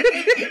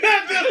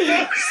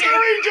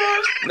 Sorry,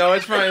 Josh. No,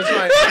 it's fine. It's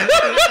fine.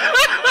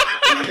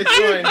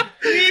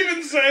 He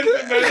even said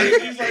the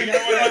message. He's like, I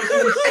want to have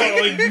some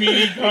solid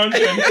meaty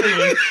content to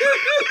it.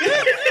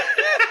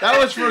 That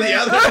was for the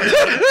other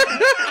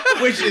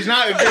one, which is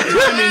not a good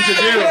timing to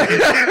do.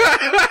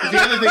 The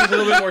other thing's a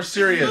little bit more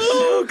serious.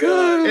 Oh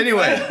god.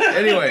 Anyway.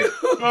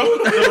 I'm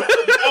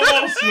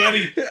all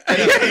sweaty.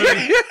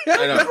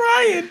 I know.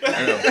 Ryan.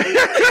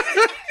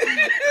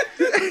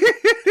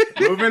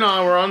 Moving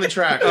on, we're on the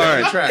track. All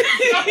right, track.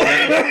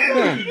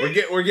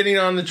 We're getting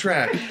on the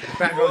track.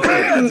 Back on the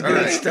track. All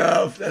right.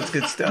 Stuff. That's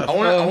good stuff. I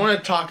want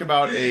to talk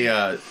about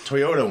a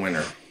Toyota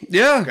winner.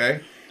 Yeah.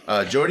 Okay.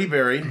 Jody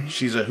Berry.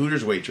 She's a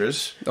Hooters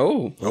waitress.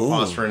 Oh. No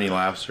pause for any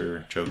laughs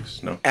or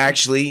jokes. No.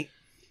 Actually,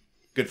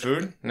 Good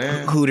food.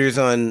 Nah. Hooters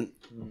on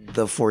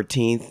the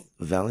 14th,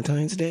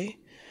 Valentine's Day,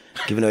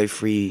 giving away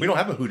free. We don't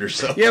have a Hooters,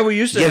 so. Yeah, we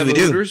used to Yeah, have we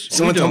do. Hooters.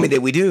 Someone We told me don't.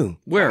 that we do.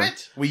 Where?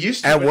 What? We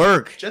used to At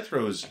work.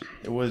 Jethro's.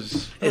 It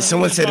was. And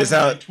someone said it's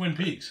out. Twin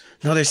Peaks.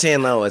 No, they're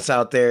saying no. It's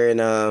out there in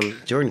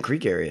Jordan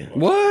Creek area.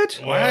 What?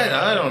 What?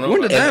 I don't know.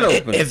 When did that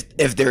open?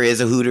 If there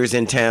is a Hooters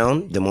in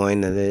town, Des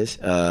Moines that is,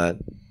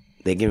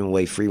 they're giving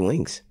away free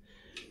wings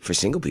for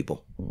single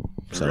people.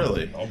 So,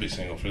 Really? I'll be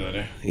single for that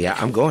day. yeah,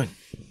 I'm going.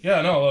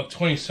 Yeah, no, look,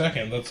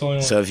 22nd. That's the only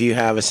one. So if you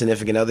have a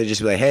significant other,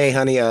 just be like, hey,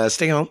 honey,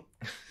 stay home.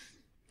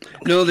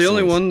 No, the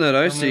only one that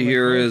I see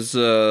here is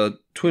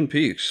Twin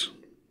Peaks.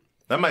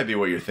 That might be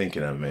what you're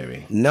thinking of,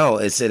 maybe. No,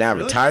 it's an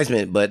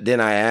advertisement. But then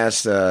I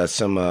asked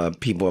some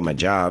people at my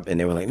job, and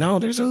they were like, no,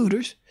 there's a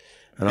Hooters.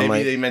 And I'm Maybe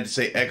like, they meant to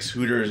say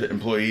ex-Hooters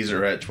employees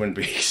are at Twin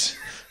Peaks.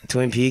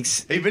 Twin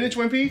Peaks? Have you been to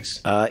Twin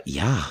Peaks?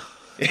 Yeah.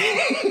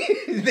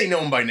 They know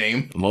him by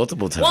name.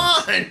 Multiple times.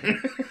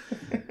 Juan!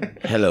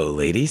 Hello,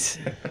 ladies.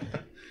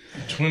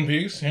 Twin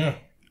Peaks, yeah.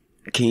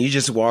 Can you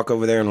just walk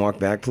over there and walk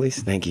back,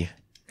 please? Thank you.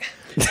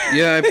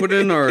 Yeah, I put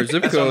in our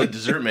zip That's on the code.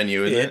 dessert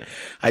menu, isn't it?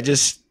 I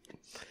just...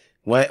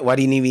 Why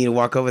do you need me to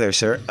walk over there,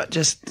 sir?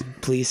 Just,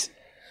 please.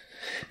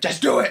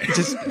 Just do it.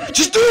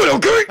 Just do it,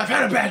 okay? I've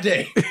had a bad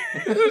day.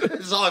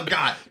 This is all I've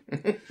got.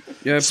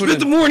 Yeah, I put Spent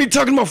the in. morning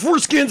talking about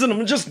foreskins and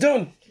I'm just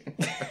done.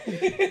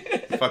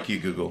 Fuck you,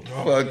 Google.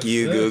 Fuck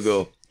you,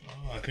 Google.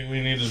 I think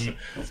we need to.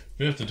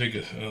 We have to take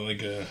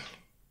a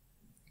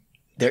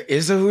There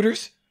is a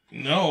Hooters?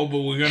 No,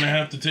 but we're gonna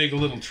have to take a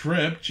little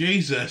trip.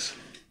 Jesus.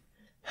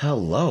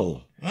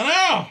 Hello. I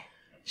know.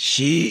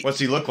 What's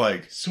he look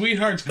like?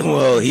 Sweetheart's.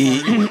 Well,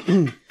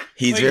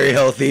 he's very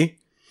healthy.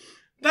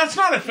 That's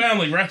not a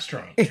family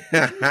restaurant.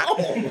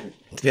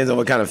 Depends on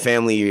what kind of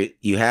family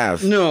you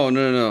have. No.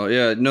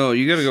 Yeah, no,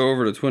 you got to go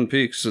over to Twin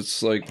Peaks.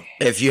 It's like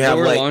If you have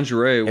or like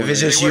lingerie. if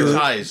it's They just wear you,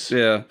 ties.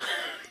 Yeah.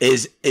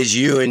 is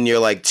you and your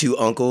like two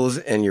uncles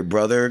and your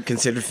brother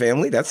considered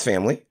family? That's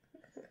family.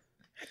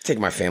 I take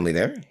my family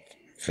there.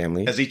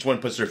 Family As each one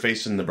puts their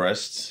face in the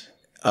breasts.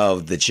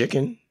 of the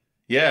chicken.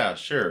 Yeah,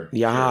 sure.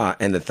 Yeah,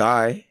 and the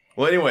thigh.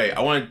 Well, anyway, I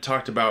want to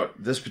talk about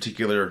this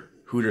particular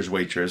Hooters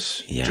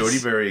waitress, Yes. Jody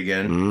Berry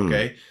again.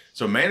 Okay.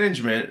 So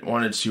management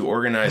wanted to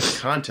organize a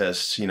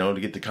contest, to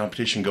get the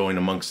competition going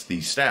amongst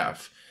the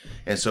staff.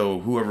 And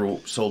so whoever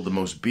sold the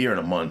most beer in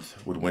a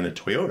month would win a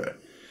Toyota.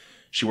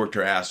 She worked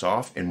her ass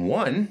off and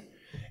won.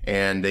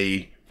 And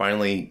they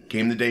finally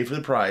came the day for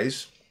the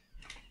prize.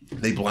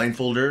 They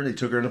blindfolded her. They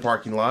took her in the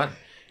parking lot.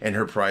 And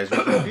her prize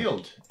was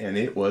revealed. And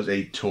it was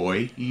a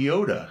toy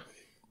Yoda.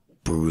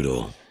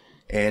 Brutal.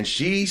 And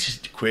she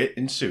quit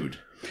and sued.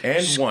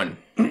 And won.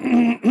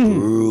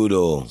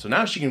 Brutal. So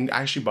now she can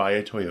actually buy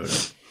a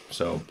Toyota.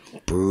 So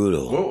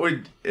Brutal. what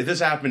would, if this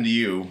happened to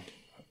you,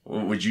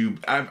 would you,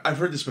 I've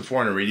heard this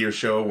before on a radio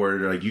show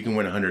where like you can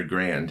win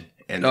 $100,000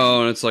 and Oh,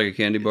 and it's like a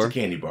candy bar? it's a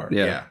candy bar.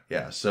 Yeah.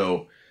 Yeah.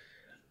 So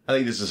I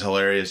think this is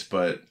hilarious,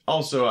 but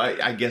also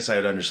I guess I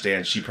would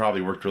understand she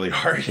probably worked really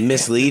hard.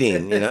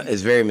 Misleading.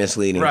 It's very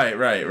misleading.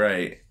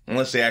 Right.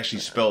 Unless they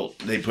actually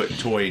they put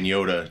toy and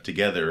Yoda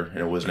together and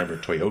it was never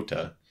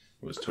Toyota.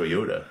 It was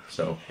Toyota.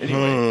 So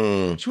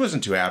anyway, she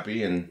wasn't too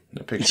happy in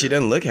the picture. She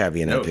doesn't look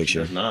happy in that No, picture.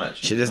 she does not.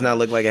 She does not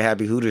look like a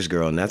happy Hooters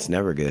girl, and that's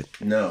never good.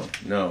 No.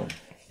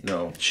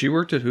 She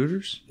worked at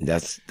Hooters?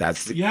 That's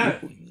Yeah.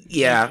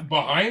 yeah.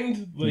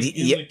 Behind, like, in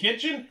Yeah. the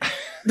kitchen?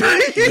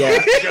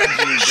 Yeah.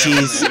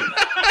 She's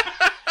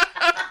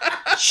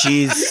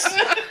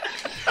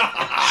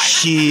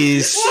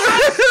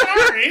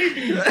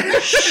Sorry.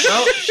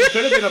 Well, she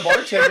could have been a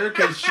bartender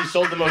because she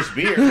sold the most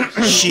beer.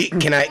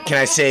 can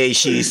I say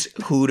she's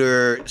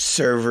Hooter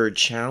server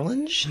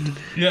challenged?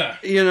 Yeah.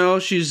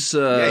 She's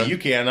Yeah, you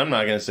can. I'm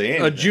not going to say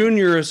anything. a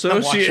junior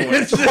I'm watching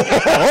associate.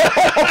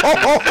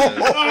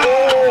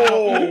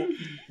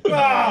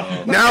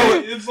 Oh, Now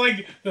it's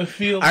like the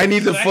field. I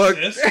need the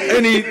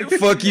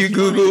fuck you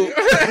Google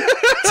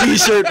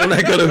t-shirt when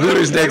I go to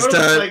Hooters It next looks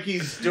time. like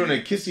he's doing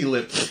a kissy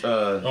lip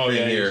thing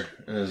yeah, here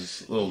in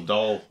his little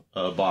doll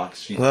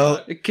box. She's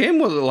Well, It came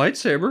with a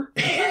lightsaber.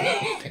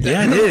 yeah,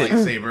 it is.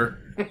 lightsaber.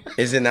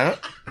 Is it not?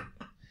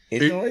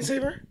 Is it a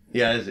lightsaber?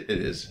 Yeah, it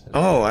is.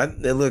 Oh,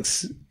 it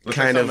looks Looks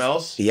kind like of something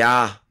else?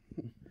 Yeah,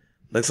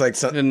 looks like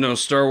something. And no,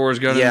 Star Wars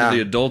got Yeah. into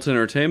the adult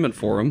entertainment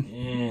for him.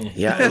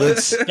 Yeah, it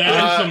looks.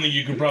 That is something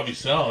you could probably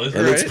sell, isn't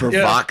It it? looks Right?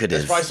 provocative.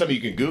 It's probably something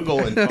you can Google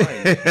and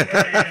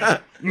find.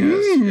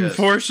 Yes.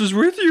 Force is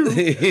with you.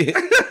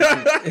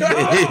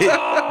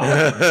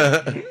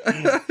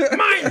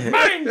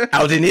 Mine!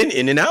 Out and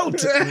in and out.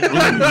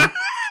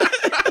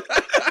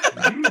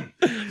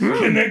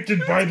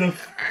 Connected by the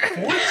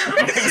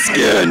force.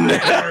 Skin.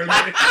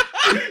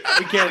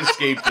 We can't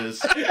escape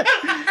this. We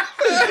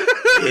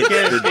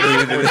can't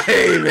escape this.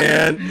 Hey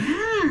man,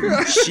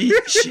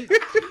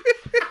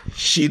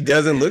 she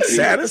doesn't look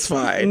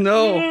satisfied.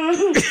 No.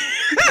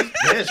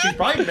 Yeah, she's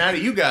probably mad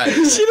at you guys.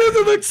 She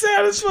doesn't look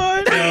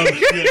satisfied.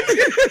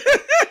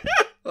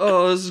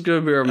 Oh, this is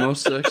going to be our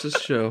most sexist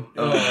show.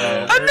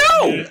 I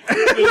know. What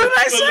did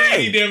I The say?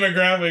 lady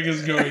demographic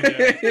is going down.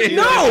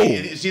 No.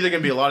 It's either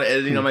going to be a lot of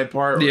editing on my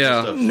part or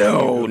Yeah. just a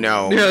No.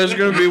 Yeah, there's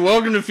going to be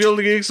Welcome to Field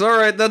of Geeks. All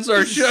right, that's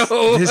our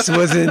show. This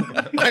wasn't.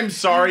 I'm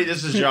sorry,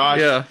 this is Josh.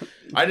 Yeah.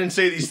 I didn't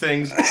say these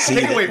things.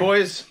 Take it away,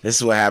 boys. This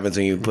is what happens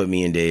when you put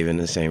me and Dave in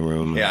the same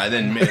room. Yeah, and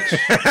then Mitch.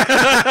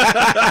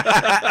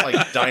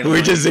 Like dynamite.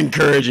 We're just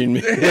encouraging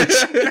Mitch.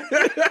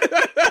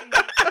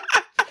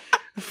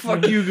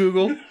 Fuck you,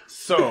 Google.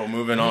 So,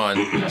 moving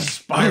on.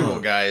 Spiral,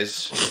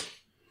 guys.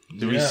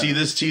 Did we see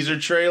this teaser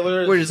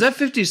trailer? Wait, is that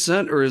 50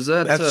 Cent or is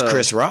that... That's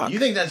Chris Rock. You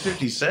think that's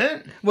 50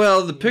 Cent?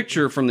 Well, the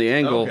picture from the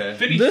angle. Okay.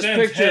 50 This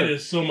Cent's picture... head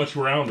is so much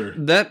rounder.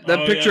 That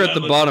Oh, picture yeah, at the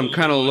that bottom looks-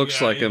 kind of yeah,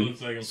 looks like he him.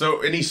 looks like him. So,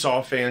 any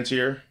Saw fans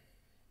here?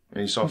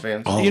 Any Saw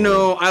fans? Oh. You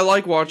know, I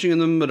like watching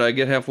them, but I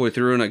get halfway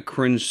through and I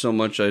cringe so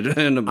much I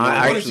end up I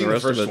I've only watching seen the the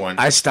rest of first it. one.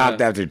 I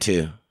stopped after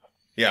 2.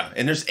 Yeah,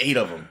 and there's 8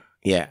 of them.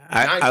 Yeah,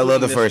 Not I love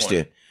the including first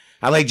this 2.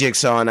 I like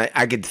Jigsaw, and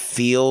I could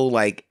feel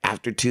like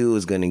after 2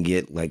 was going to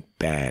get like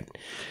bad.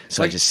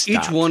 So I Like, just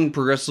stopped. each one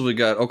progressively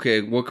got,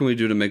 okay, what can we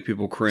do to make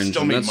people cringe?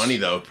 Still And made that's- money,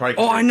 though. Probably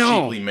 'cause Oh, I they're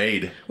know. cheaply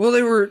made. Well,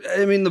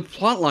 the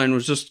plot line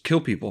was just kill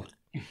people.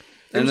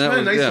 It was kind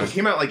of nice. yeah. It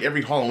came out like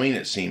every Halloween,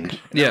 it seemed.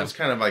 Yeah. It was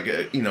kind of like,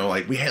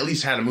 like we at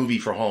least had a movie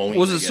for Halloween.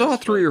 Was I it guess, Saw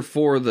but- 3 or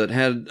 4 that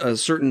had a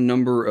certain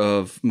number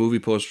of movie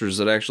posters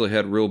that actually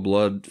had real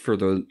blood for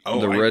the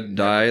Oh, I red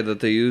dye that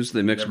they used?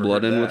 They mixed never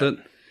blood heard in with that. it.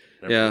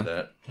 Never Yeah. heard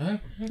that.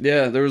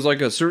 Yeah, there was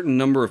like a certain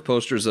number of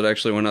posters that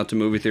actually went out to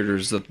movie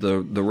theaters that the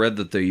red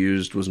that they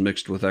used was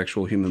mixed with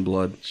actual human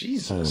blood.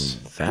 Jesus.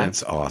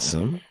 That's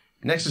awesome.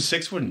 Nexus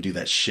 6 wouldn't do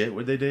that shit,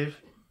 would they, Dave?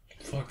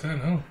 Fuck that,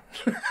 no.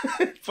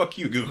 Fuck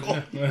you,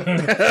 Google.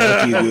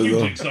 Thank you,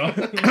 Google.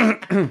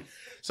 Jigsaw.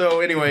 So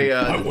anyway,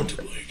 I want to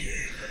play a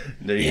game.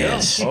 there you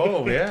Yes.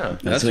 go. Oh yeah,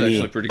 That's when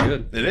actually you- pretty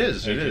good. it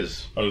is. It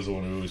is. I was the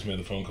one who always made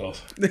the phone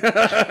calls.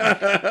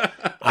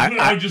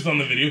 I'm just on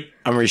the video.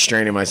 I'm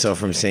restraining myself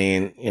from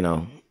saying,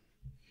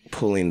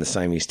 pulling the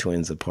Siamese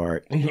twins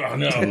apart. Oh,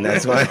 no. And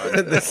that's why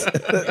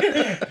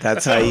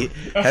That's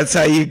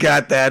how you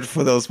got that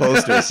for those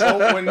posters.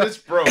 So when this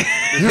broke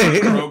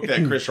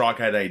that Chris Rock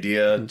had an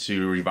idea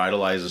to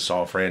revitalize the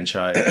Saw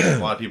franchise. A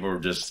lot of people were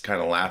just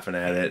kind of laughing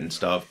at it and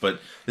stuff, but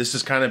this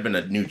has kind of been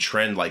a new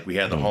trend. Like we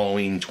had the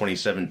Halloween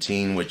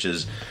 2017, which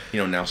is,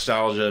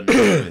 nostalgia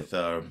with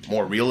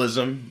more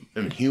realism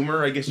and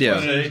humor, I guess you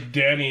would say.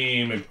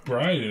 Danny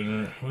McBride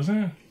in it,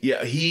 wasn't it?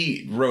 Yeah,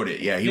 he wrote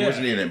it. Yeah, he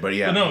wasn't in it, but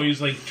yeah. But no,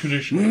 he's like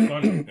traditionally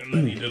funny, and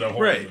then he did a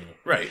horror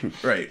movie.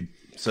 Right.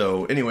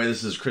 So anyway,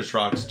 this is Chris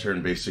Rock's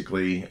turn,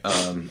 basically.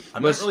 I'm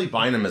not really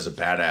buying him as a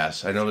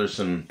badass. I know there's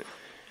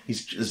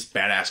he's this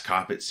badass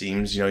cop, it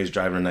seems. He's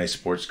driving a nice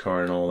sports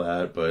car and all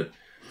that, but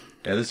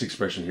yeah, this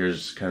expression here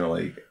is kind of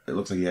like, it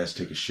looks like he has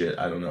to take a shit.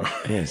 I don't know.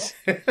 Yes.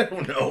 I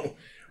don't know.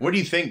 What do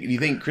you think? Do you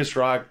think Chris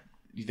Rock,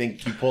 he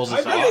pulls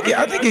this off?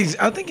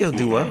 I think he'll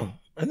do well.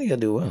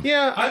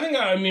 Yeah.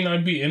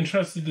 I'd be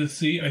interested to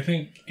see. I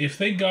think if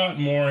they got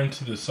more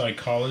into the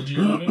psychology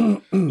of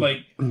it,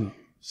 like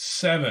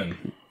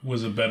 7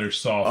 was a better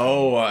Saw film.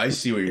 Oh, I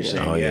see what you're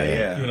saying. Oh,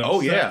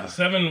 yeah.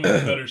 7 was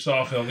a better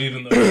Saw film,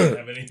 even though it didn't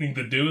have anything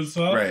to do with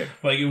Saw. Right.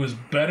 Like, it was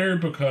better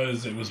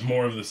because it was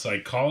more of the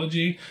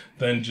psychology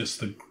than just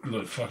the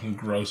fucking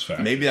gross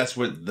factor. Maybe that's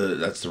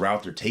the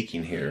route they're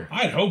taking here.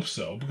 I'd hope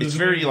so. Because It's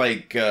very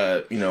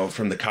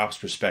from the cop's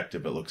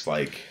perspective, it looks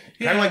like.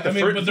 Kind of like the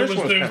first. But there was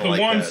the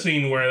one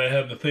scene where they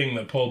had the thing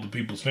that pulled the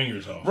people's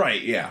fingers off.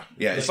 Right? Yeah.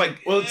 It's like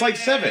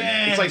 7.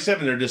 It's like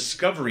 7. They're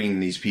discovering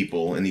these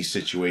people in these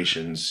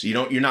situations.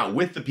 You're not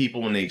with the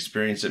people when they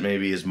experience it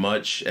maybe as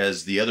much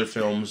as the other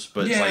films,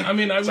 but it's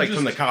like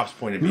from the cop's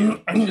point of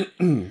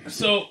view.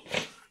 So,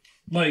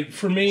 like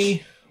for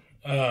me,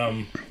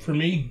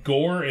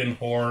 gore and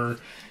horror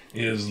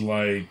is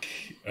like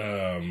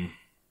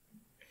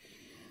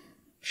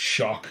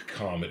shock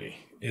comedy.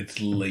 It's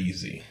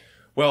lazy.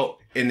 Well,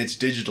 and it's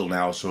digital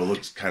now, so it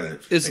looks kind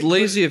of... It's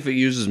lazy if it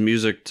uses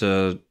music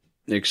to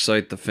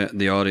excite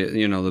the audience,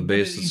 the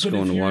base that's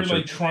going to watch it. But if you're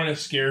like trying to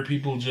scare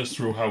people just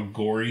through how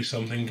gory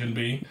something can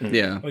be,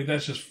 like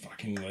that's just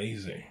fucking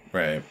lazy.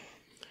 Right.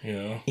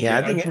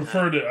 Yeah,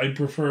 I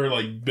prefer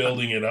like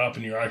building it up,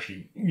 and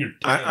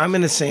I'm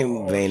in the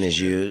same vein as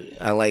you.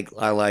 I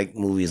like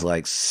movies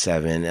like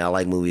 7. I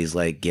like movies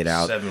like Get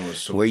Out. 7 was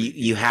so where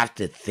you have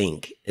to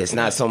think. It's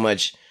not so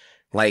much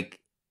like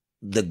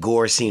the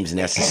gore seems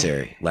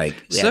necessary. Like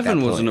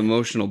 7 was an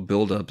emotional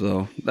buildup,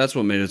 though. That's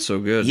what made it so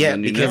good. Yeah,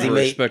 because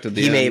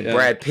he made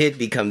Brad Pitt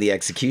become the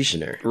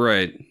executioner.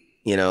 Right.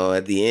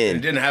 At the end.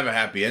 It didn't have a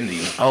happy ending.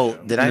 Oh,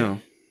 did I?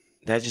 No.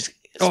 That just...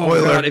 Spoiler.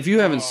 Oh, God, if you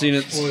haven't seen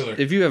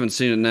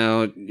it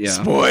now, yeah.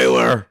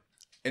 Spoiler.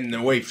 And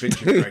the way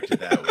Fincher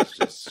directed that was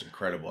just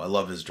incredible. I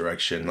love his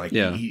direction. Like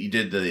he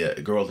did the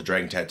Girl with the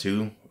Dragon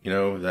Tattoo.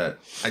 That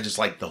I just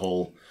like the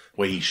whole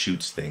way he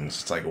shoots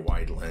things. It's like a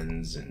wide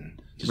lens and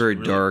just very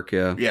really dark.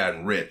 Yeah,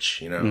 and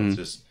rich. It's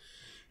just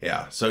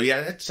So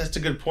that's a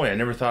good point. I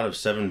never thought of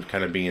 7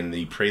 kind of being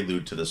the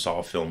prelude to the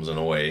Saw films in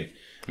a way.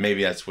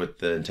 Maybe that's what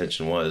the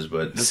intention was.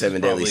 But this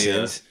 7 Deadly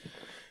Sins.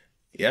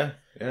 Yeah.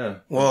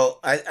 Well,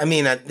 I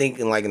think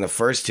in the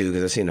first 2,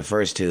 because I've seen the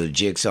first 2,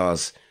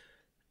 Jigsaw's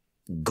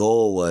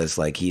goal was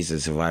like he's a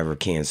survivor of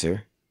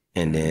cancer,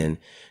 and then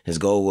his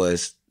goal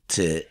was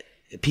to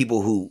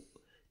people who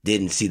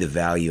didn't see the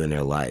value in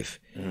their life.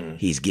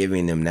 He's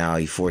giving them now.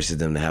 He forces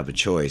them to have a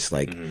choice.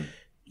 Like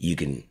you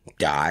can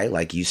die,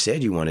 like you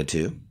said you wanted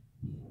to,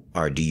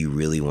 or do you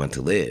really want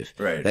to live?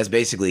 Right. That's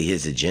basically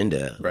his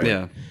agenda. Right.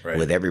 Yeah. Right.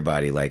 With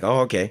everybody, like,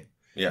 oh, okay.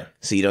 Yeah.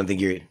 So you don't think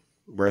you're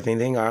worth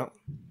anything out?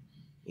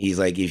 He's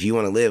like, if you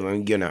want to live, you're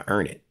gonna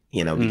earn it.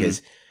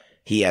 Because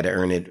he had to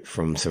earn it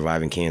from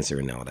surviving cancer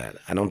and all that.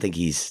 I don't think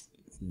he's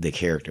the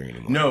character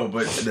anymore. No,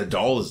 but the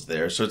doll is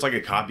there, so it's like a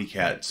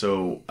copycat.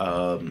 So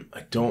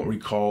I don't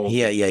recall.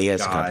 Yeah, he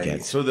has a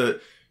copycat. So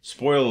the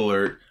spoiler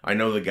alert: I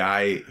know the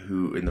guy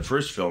who in the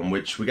first film,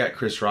 which we got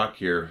Chris Rock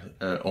here,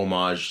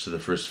 homage to the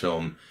first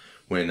film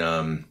when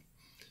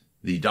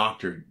the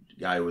doctor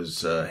guy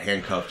was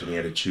handcuffed and he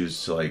had to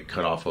choose to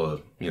cut off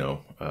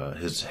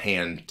his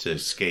hand to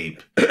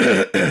escape.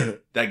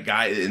 That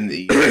guy in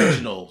the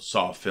original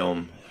Saw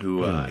film,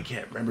 who I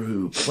can't remember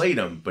who played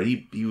him, but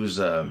he was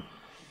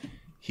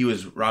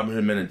Robin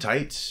Hood Men in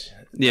Tights.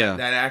 Yeah,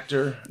 that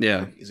actor.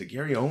 Yeah, is it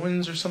Gary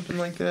Owens or something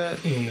like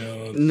that?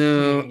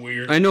 No,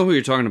 weird. I know who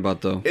you're talking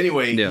about though.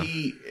 Anyway,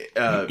 he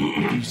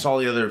if you saw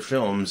the other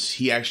films,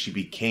 he actually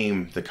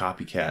became the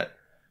copycat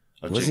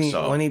of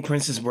Jigsaw. Wasn't he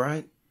Princess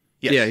Bride?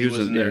 Yes, yeah, he was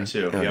in there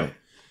too. Okay. Yep.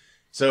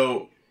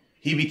 So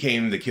he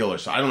became the killer.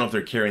 So I don't know if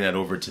they're carrying that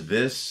over to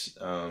this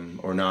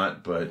or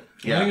not, but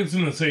yeah, I think it's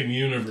in the same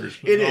universe.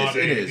 But It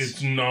is.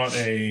 It's not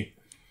a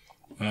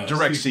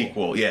direct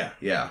sequel.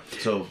 Yeah.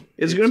 So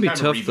it's going to be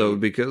tough though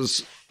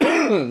because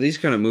these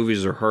kind of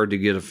movies are hard to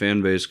get a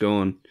fan base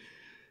going.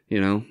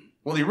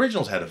 Well, the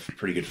originals had a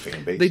pretty good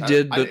fan base. They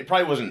did, but it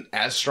probably wasn't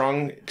as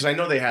strong because I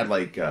know they had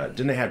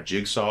didn't they have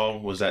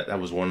Jigsaw? That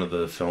was one of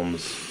the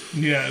films?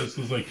 Yeah, this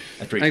was I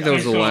think that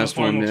was the last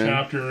one. Final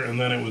chapter, and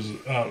then it was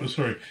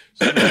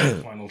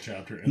final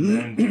chapter, and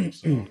then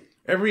Jigsaw.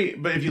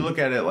 But if you look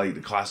at it like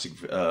the classic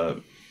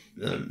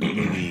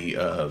movie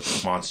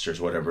monsters,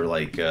 whatever,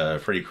 like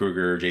Freddy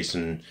Krueger,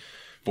 Jason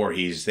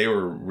Voorhees, they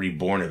were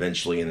reborn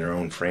eventually in their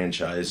own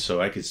franchise. So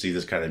I could see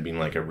this kind of being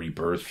like a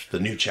rebirth, the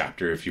new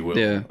chapter, if you will.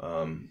 Yeah.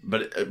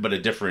 But a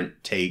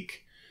different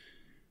take.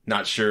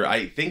 Not sure.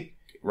 I think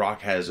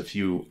Rock has a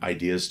few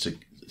ideas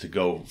to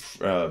go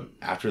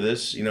after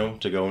this,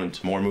 to go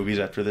into more movies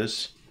after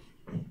this.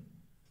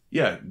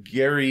 Yeah,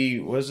 Gary,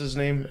 what's his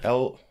name?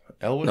 Elwes?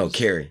 No,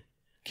 Carrie.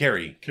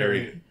 Carrie.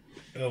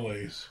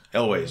 Elwes.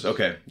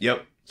 Okay.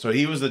 Yep. So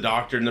he was the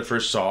doctor in the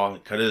first Saw,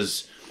 cut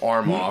his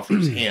arm off,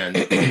 his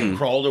hand,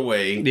 crawled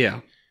away.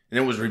 Yeah. And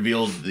it was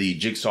revealed the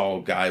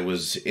Jigsaw guy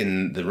was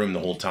in the room the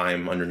whole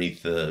time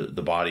underneath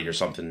the body or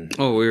something.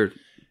 Oh, weird.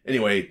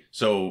 Anyway,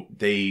 so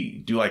they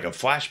do like a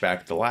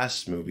flashback, the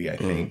last movie, I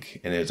think,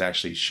 and it's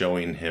actually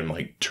showing him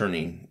like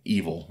turning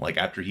evil. Like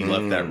after he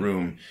left that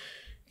room,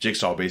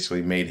 Jigsaw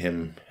basically made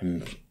him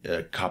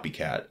a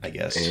copycat, I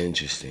guess.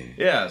 Interesting.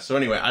 Yeah, so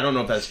anyway, I don't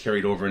know if that's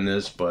carried over in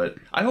this, but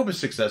I hope it's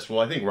successful.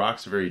 I think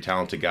Rock's a very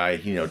talented guy.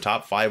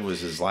 Top 5 was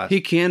his last He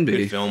can be.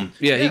 good film.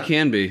 Yeah, he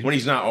can be. When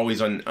he's not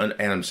always on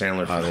Adam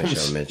Sandler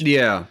films.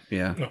 Yeah.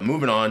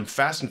 Moving on,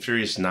 Fast and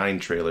Furious 9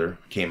 trailer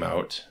came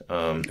out.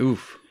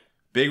 Oof.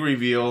 Big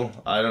reveal.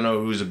 I don't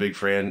know who's a big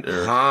fan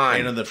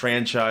of the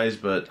franchise,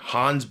 but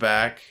Han's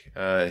back.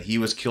 He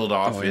was killed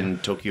off in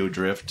Tokyo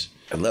Drift.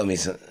 I love me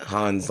some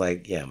Han's my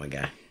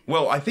guy.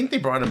 Well, I think they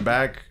brought him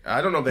back.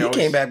 I don't know if they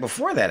came back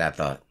before that, I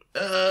thought.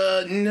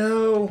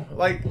 No.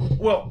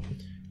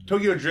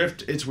 Tokyo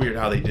Drift, it's weird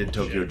how they did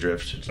Tokyo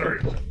Drift.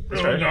 Sorry.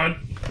 That's right. God.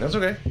 That's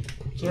okay.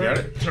 Sorry. Got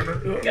it?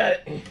 Sorry. Got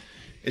it.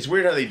 It's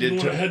weird how they did You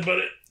want to headbutt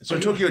it? So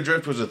Tokyo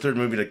Drift was the third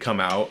movie to come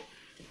out,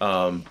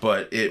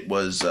 but it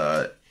was,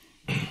 I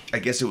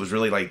guess it was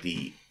really like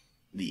the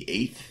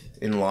eighth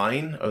in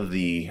line of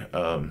the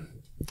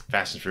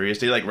Fast and Furious.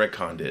 They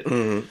retconned it,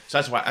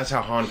 so that's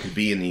how Han could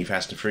be in the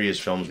Fast and Furious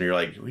films. And you're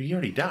like, well, he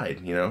already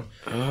died,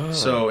 Oh.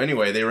 So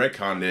anyway, they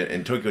retconned it,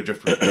 and Tokyo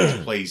Drift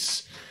takes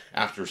place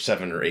after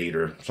 7 or 8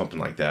 or something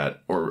like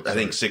that, or I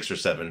think 6 or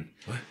 7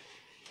 What?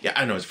 Yeah,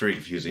 I know it's very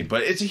confusing,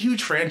 but it's a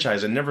huge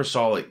franchise. I never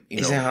saw it.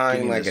 Isn't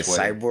Han like a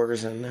cyborg or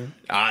something?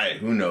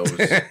 Who knows?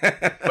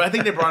 But I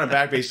think they brought him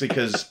back basically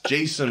because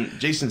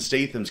Jason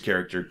Statham's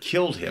character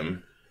killed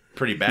him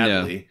pretty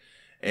badly,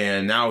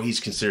 and now he's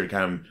considered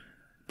kind of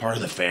part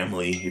of the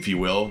family, if you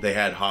will. They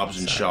had Hobbs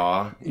and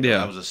Shaw.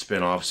 That was a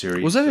spin-off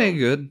series. Was that any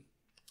good?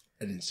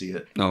 I didn't see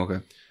it. Oh, okay.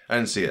 I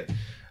didn't see it.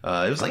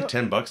 It was like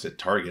 $10 at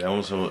Target. I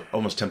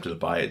almost tempted to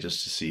buy it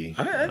just to see.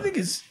 I think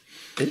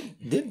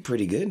it did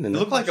pretty good. It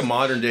looked like a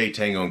modern day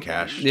Tango and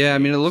Cash. Yeah, I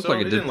mean, it looked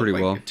like it did pretty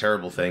well. A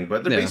terrible thing,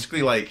 but they're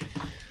basically like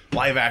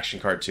live action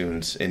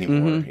cartoons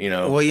anymore.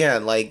 Well, yeah,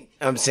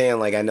 I'm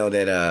saying, I know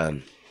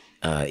that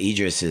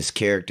Idris's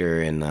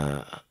character in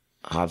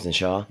Hobbs and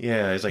Shaw.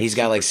 Yeah, he's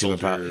got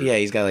superpowers. Yeah,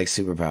 he's got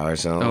superpowers.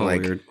 So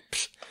weird.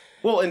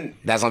 Well, and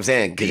that's what I'm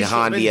saying. Could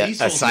Han be a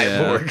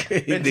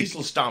cyborg? Vin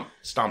Diesel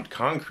stomped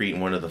concrete in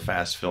one of the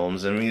Fast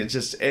films. I mean, it's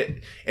just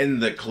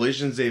and the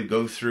collisions they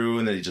go through,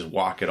 and then they just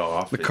walk it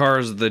off. The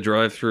cars that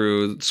drive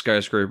through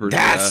skyscrapers.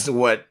 That's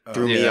what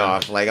threw me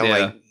off. I'm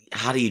like,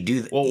 how do you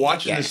do that? Well,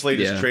 watching this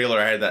latest trailer,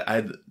 I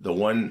had the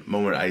one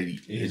moment I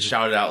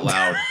shouted out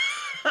loud.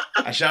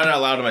 I shouted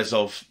out loud to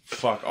myself,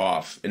 "Fuck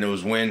off!" And it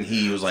was when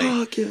he was like,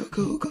 "Fuck yeah,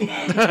 go."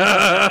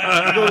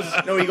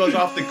 He goes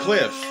off the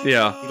cliff.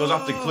 Yeah, he goes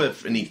off the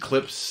cliff and he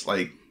clips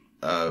part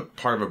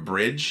of a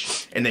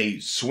bridge, and they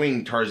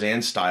swing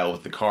Tarzan style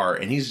with the car,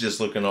 and he's just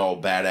looking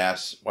all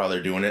badass while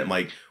they're doing it. I'm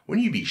like,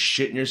 wouldn't you be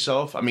shitting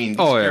yourself? I mean, these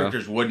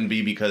characters wouldn't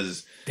be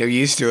because they're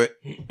used to it.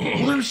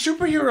 Well, they're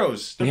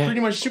superheroes. They're pretty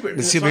much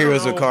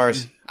superheroes with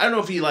cars. I don't know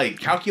if he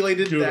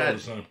calculated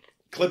that.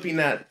 Clipping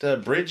that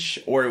bridge,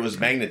 or it was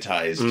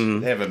magnetized.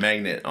 They have a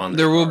magnet on.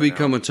 There will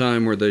become a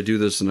time where they do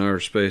this in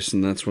outer space,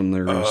 and that's when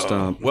they're going to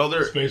stop. Well,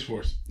 they're Space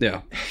Force.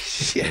 Yeah,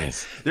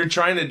 yes, they're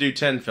trying to do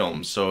 10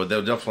 films, so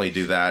they'll definitely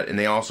do that. And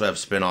they also have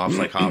spin-offs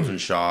like Hobbs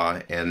and Shaw,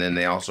 and then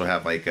they also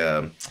have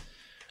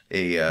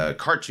a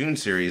cartoon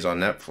series on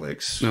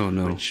Netflix. Oh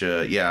no! Which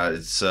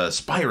it's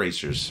Spy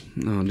Racers.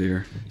 Oh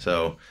dear.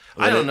 So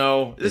I don't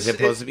know. Is it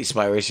supposed to be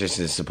Spy Racers?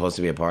 Is supposed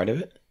to be a part of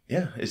it?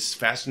 Yeah, it's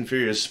Fast and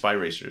Furious Spy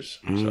Racers.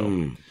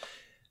 So,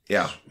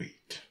 yeah.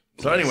 Sweet.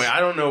 So anyway,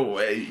 I don't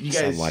know. You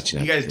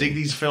guys dig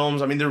these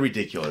films? I mean, they're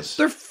ridiculous.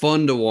 They're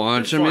fun to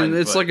watch. I mean,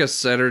 it's like a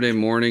Saturday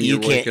morning. You're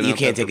waking up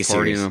can't take a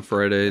party on a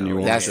Friday, and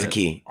you're that's the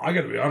key. I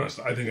got to be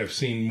honest. I think I've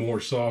seen more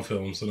Saw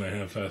films than I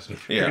have Fast and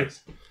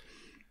Furious. Yeah.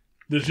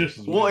 There's just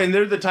and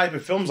they're the type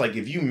of films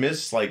if you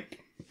miss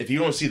if you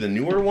don't see the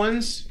newer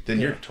ones, then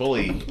you're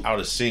totally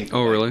out of sync.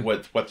 Oh, really?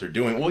 What they're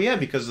doing? Well, yeah,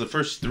 because the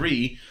first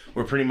 3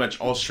 were pretty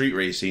much all street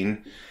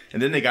racing, and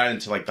then they got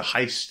into the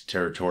heist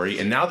territory,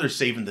 and now they're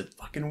saving the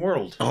fucking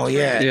world. Oh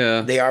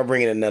yeah. They are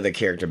bringing another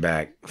character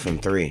back from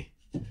 3,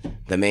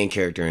 the main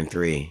character in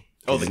 3.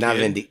 Oh, the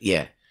kid?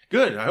 Yeah.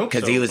 Good. I hope so.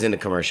 Because he was in the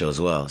commercial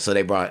as well, so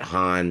they brought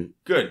Han.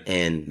 Good.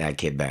 And that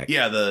kid back.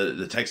 Yeah,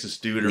 the Texas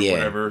dude or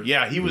whatever.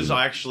 Yeah, he was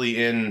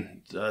actually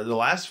in the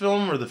last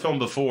film or the film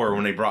before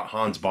when they brought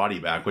Han's body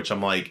back, which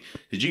I'm like,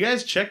 did you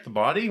guys check the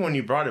body when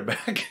you brought it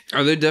back?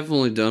 Are they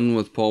definitely done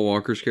with Paul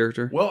Walker's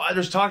character? Well,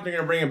 there's talk they're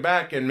going to bring him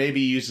back and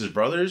maybe use his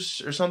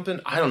brothers or something.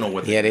 I don't know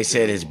what. Yeah, they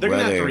said his They're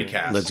gonna have to brother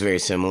recast. looks very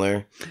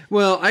similar.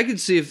 Well, I could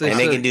see if they And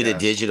they said- can do the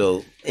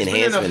digital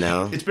enhancement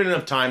now. It's been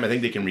enough time. I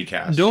think they can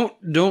recast. Don't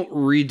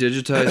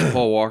re-digitize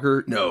Paul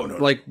Walker. No.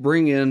 Like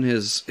bring in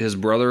his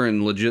brother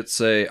and legit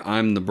say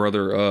I'm the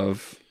brother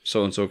of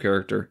so and so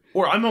character.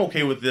 Or I'm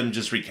okay with them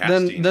just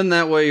recasting. Then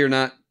that way you're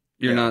not.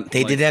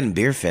 They did that in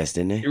Beer Fest,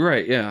 didn't they? You're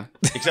right. Yeah.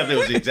 Except it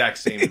was the exact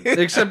same.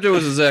 Except it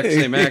was the exact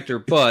same actor,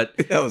 but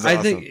That was I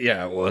awesome. think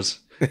it was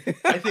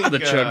I think the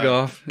chug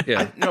off.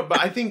 Yeah. But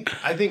I think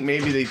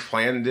maybe they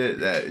planned it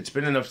that it's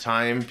been enough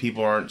time.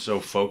 People aren't so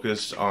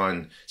focused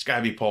on it's got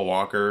to be Paul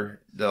Walker.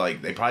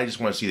 They probably just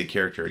want to see the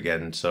character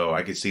again. So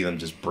I could see them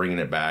just bringing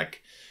it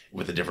back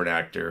with a different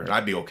actor, and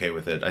I'd be okay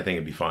with it. I think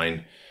it'd be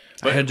fine.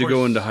 But I had of to go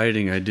course- into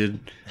hiding. I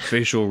did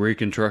facial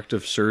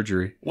reconstructive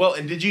surgery. Well,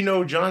 and did you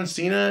know John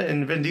Cena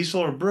and Vin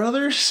Diesel are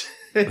brothers?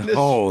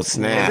 Oh,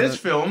 snap. In this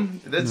film,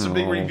 that's a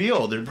big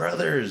reveal. They're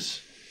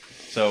brothers.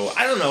 So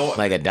I don't know.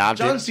 Like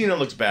adopted? John Cena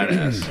looks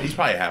badass. He's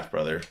probably a half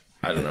brother.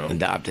 I don't know.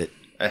 Adopted.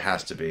 It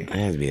has to be. It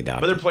has to be But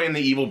adopted. they're playing the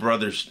evil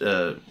brothers,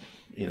 shit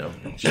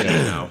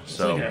now.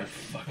 So Like a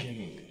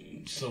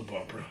fucking soap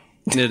opera.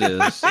 It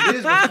is. it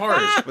is with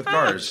cars. With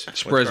cars.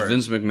 Surprised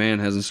Vince McMahon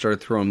hasn't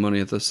started throwing money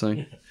at this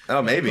thing. Oh,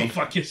 Go maybe.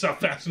 fuck yourself,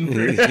 Fast and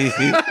Furious.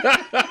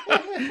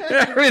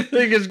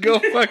 Everything is go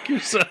fuck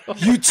yourself.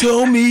 You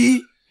tell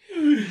me,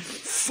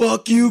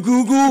 fuck you,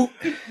 Google,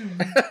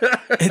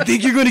 and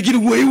think you're going to get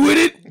away with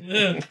it?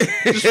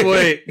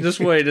 Just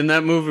wait. In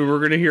that movie, we're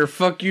gonna hear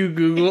 "fuck you,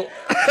 Google."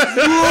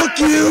 Fuck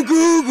you,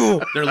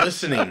 Google. They're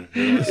listening.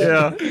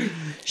 Yeah,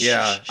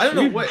 Yeah. I don't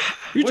know what.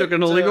 you took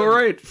an illegal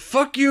right.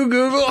 Fuck you,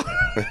 Google.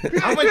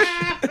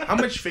 How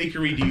much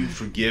fakery do you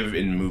forgive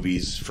in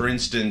movies? For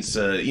instance,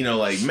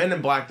 like Men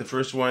in Black, the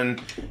first one,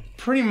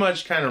 pretty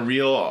much kind of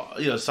real.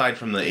 Aside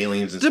from the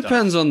aliens and stuff.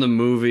 Depends on the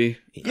movie.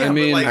 Yeah, I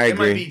mean, but like I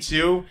agree.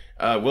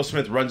 MIB2, Will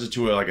Smith runs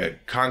into a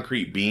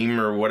concrete beam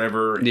or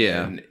whatever.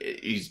 Yeah. and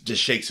he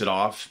just shakes it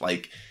off.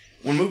 Like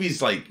when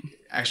movies like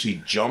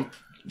actually jump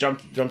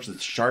the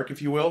shark,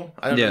 if you will.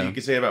 I don't know Yeah. what you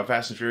could say about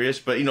Fast and Furious,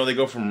 but they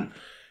go from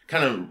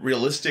kind of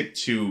realistic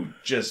to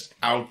just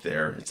out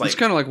there. It's like it's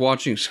kind of like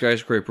watching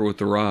Skyscraper with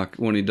The Rock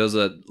when he does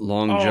that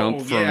long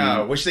jump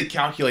from. which they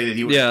calculated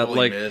he would totally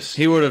like miss.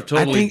 he would have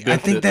totally. I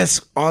biffed think it.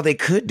 that's all they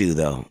could do,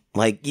 though.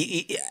 Like,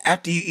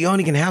 after you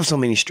only can have so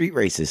many street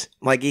races.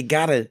 Like, you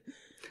gotta,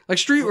 Like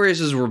street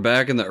races were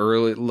back in the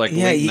early, late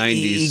you, 90s.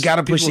 you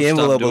gotta push the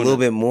envelope a little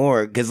bit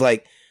more. Because,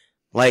 like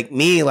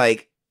me,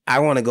 like, I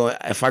want to go,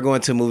 if I go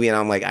into a movie and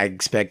I'm like, I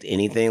expect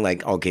anything,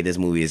 like, okay, this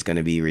movie is going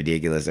to be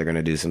ridiculous. They're going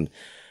to do some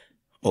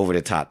over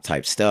the top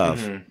type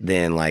stuff.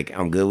 Then, like,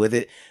 I'm good with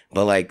it.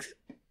 But, like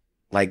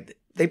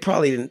they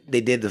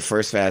did the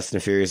first Fast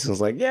and Furious and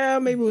was like, yeah,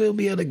 maybe we'll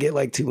be able to get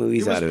like 2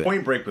 movies it was out of it.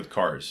 Point Break with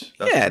cars.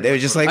 That's Yeah, what they were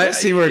just like, let's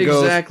see where it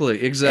goes. Exactly.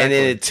 And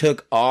then it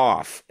took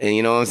off. And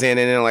you know what I'm saying?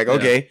 And then like,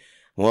 okay,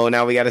 well,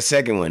 now we got a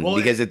second one. Well,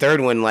 because the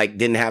third one like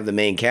didn't have the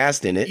main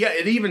cast in it. Yeah,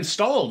 it even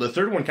stalled. The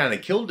third one kind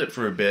of killed it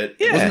for a bit.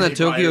 Yeah. Wasn't They that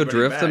brought Tokyo everybody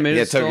Drift back. that made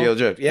Yeah, it stall? Tokyo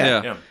Drift. Yeah.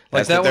 Yeah. Like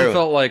That's the that third one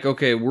felt like,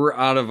 okay, we're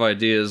out of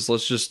ideas.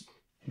 Let's just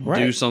do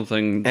Right.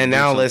 something. And do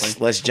now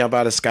something. let's jump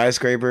out of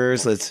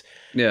skyscrapers. Let's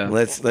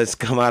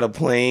come out of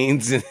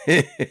planes with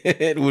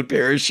You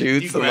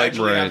parachutes. can I'm like,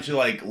 actually have to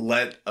like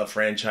let a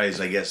franchise,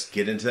 I guess,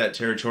 get into that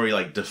territory,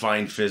 like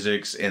define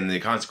physics and the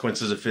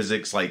consequences of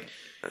physics, like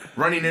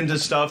running into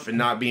stuff and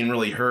not being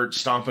really hurt,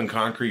 stomping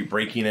concrete,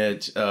 breaking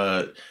it,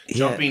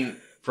 jumping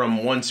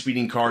from one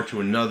speeding car to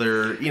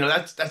another.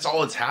 That's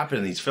all that's happened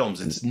in these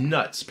films. It's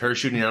nuts.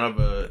 Parachuting out of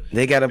a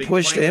they got to big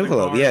push the plane with a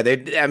envelope. car. Yeah,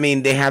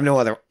 they have no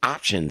other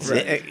options.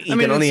 Right. You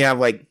can only have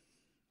like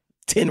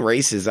 10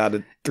 races out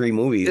of 3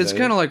 movies. It's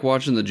kind of like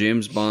watching the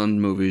James Bond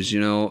movies.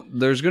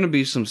 There's going to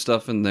be some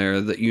stuff in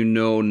there that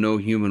no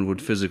human would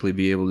physically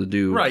be able to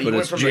do. Right, you but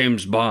went it's from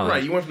James Bond.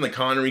 Right, you went from the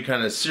Connery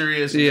kind of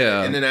serious,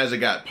 Yeah. and then as it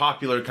got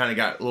popular, kind of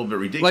got a little bit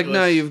ridiculous. Like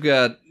now you've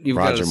got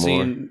Roger a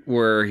scene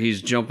where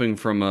he's jumping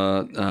from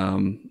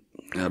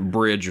a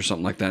bridge or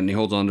something like that, and he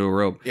holds onto a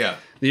rope. Yeah.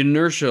 The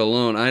inertia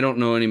alone, I don't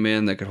know any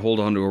man that could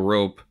hold onto a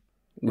rope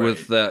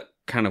with that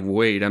kind of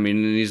weight. I mean,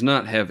 and he's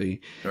not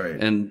heavy, Right.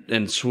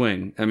 and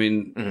swing. I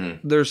mean,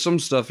 there's some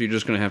stuff you're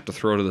just going to have to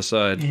throw to the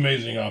side,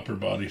 Amazing upper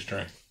body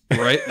strength.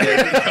 right?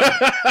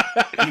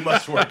 He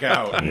must work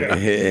out.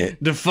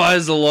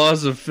 Defies the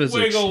laws of physics.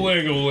 Wiggle,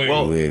 wiggle, wiggle.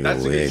 Well, Wiggle,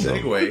 that's a good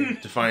wiggle.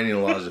 segue, defining the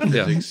laws of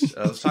physics.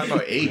 Let's talk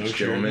about H, No shirt,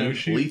 gentlemen. no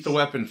shoes. Lethal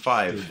Weapon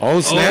 5. oh,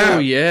 snap. Oh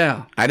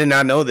yeah, I did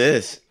not know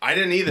this. I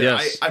didn't either.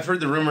 Yes. I've heard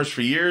the rumors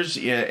for years,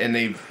 and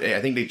I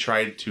think they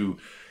tried to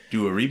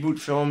do a reboot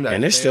film that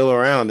And they're failed. still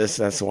around.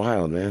 That's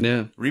wild, man.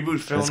 yeah. Reboot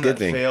film That's a good that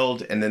thing.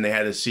 failed, and then they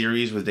had a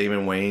series with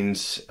Damon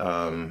Wayans.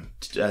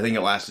 I think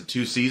it lasted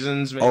 2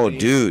 seasons. Maybe. Oh,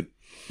 dude.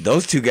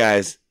 Those 2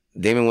 guys,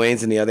 Damon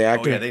Wayans and the other Oh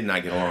actor, yeah, they did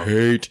not get along.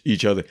 hate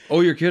each other.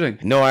 Oh, you're kidding.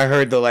 No, I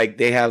heard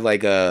they have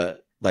like a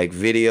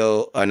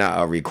video,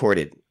 not a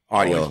recorded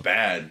audio. Oh, it's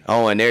bad.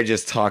 Oh, and they're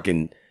just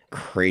talking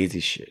crazy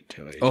shit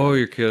to it. Oh,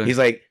 you're kidding. He's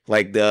like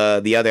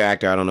the other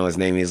actor, I don't know his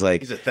name. He's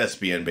like, He's a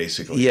thespian,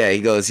 basically. yeah,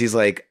 he's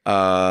like,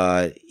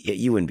 yeah,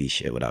 you wouldn't be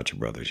shit without your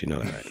brothers. You know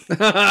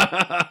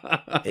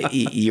that, right?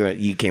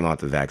 you came out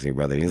the vaccine,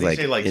 brother. He's like,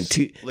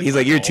 he's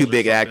like, you're too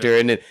big actor.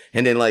 And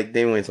then like,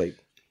 Damon Wayne's like,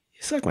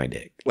 suck my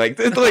dick. Like,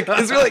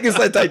 it's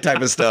that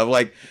type of stuff.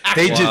 Like,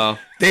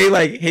 they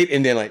like hate,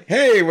 and then like,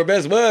 hey, we're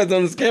best buds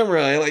on this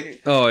camera. And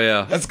like, oh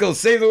yeah, let's go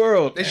save the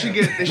world. They should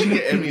get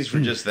Emmys for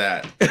just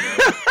that. You know?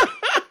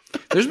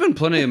 There's been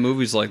plenty of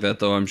movies like that,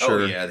 though. I'm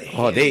sure.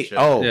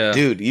 Oh yeah,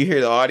 dude, you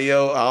hear the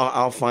audio?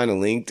 I'll find a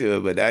link to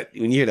it. But that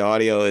when you hear the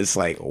audio, it's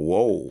like,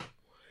 whoa.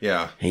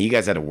 Yeah. And you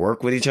guys had to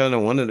work with each other.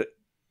 Well,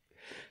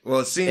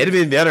 it'd have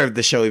been better if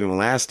the show even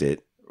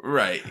lasted.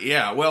 Right.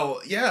 Yeah.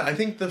 Well, yeah, I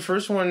think the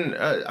first one,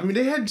 I mean,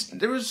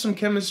 there was some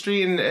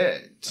chemistry and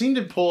it seemed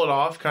to pull it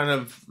off, kind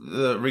of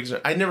the Riggs.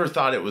 I never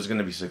thought it was going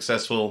to be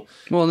successful.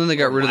 Well, and then they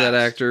got rid of that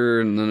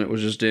actor, and then it was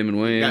just Damon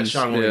Wayans. Got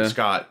Sean William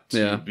Scott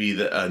to be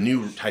the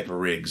new type of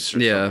Riggs or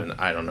something.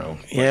 I don't know.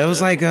 Yeah, it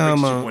was like, Riggs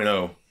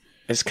 2.0.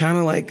 It's kind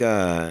of like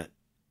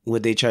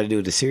what they tried to do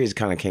with the series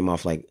kind of came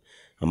off like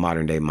a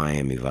modern day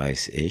Miami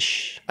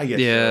Vice-ish. I guess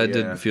it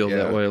did feel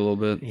that way a little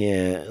bit.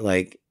 Yeah,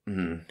 like...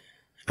 Mm-hmm.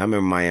 I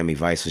remember Miami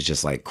Vice was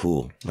just like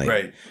cool. Like,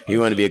 right. You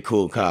want to be a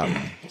cool cop.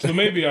 So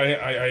maybe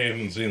I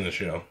haven't seen the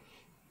show.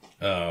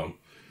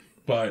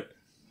 But...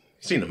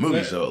 Seen the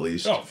movies, though, at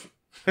least. Oh.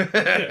 Yeah,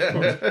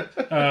 of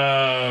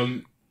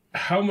course.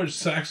 How much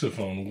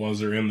saxophone was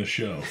there in the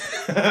show?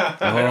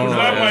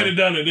 I might have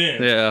done it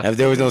in. Yeah. If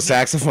there was no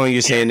saxophone,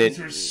 you're saying that...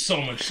 There's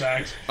so much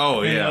sax.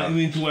 Oh, yeah.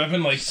 Lethal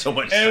Weapon, like... So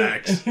much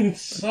sax.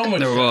 So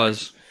much There sax.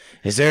 was.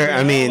 Is there,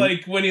 I mean...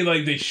 Like, when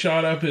they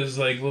shot up his,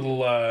 like,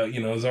 little,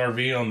 his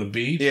RV on the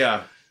beach.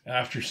 Yeah.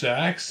 After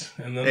sax.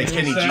 And then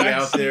Kenny G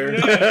out there.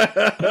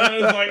 Yeah. And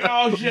it was like,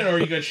 oh, shit. Or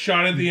you got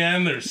shot at the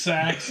end, there's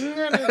sax. And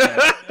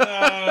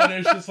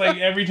it's just like,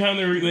 every time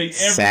they were, like, every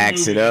sax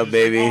movie, it up,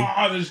 baby.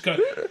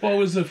 What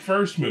was the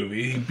first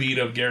movie? He beat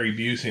up Gary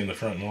Busey in the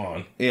front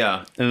lawn.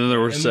 Yeah. And then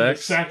there was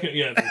sex. There's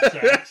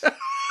sex.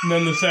 And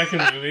then the second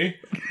movie,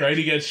 right,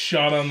 he gets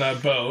shot on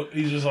that boat.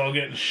 He's just all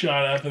getting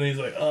shot up, and he's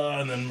like,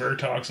 and then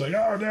Murtaugh's like,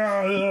 oh,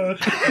 no. And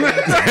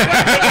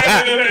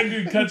then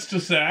it cuts to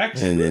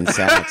sax. And then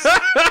sax.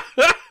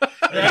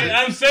 Right?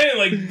 I'm saying,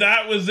 like,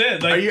 that was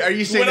it. Like, are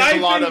you saying there's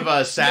a lot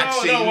of sax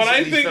scenes? No, when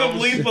I think films?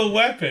 of Lethal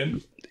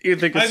Weapon, You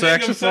think of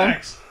saxophone?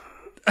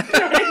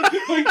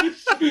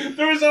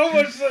 There was so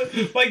much,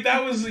 like,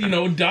 that was,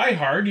 Die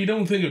Hard. You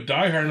don't think of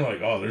Die Hard and like,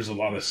 there's a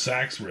lot of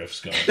sax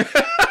riffs going.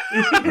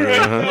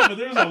 Right? No, but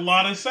there's a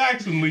lot of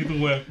sax in Lethal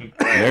Weapon.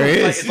 There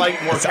is. It's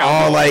like more. It's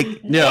all like,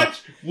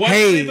 Watch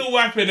Lethal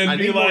Weapon and I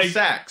be need more like,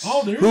 sax.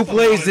 Who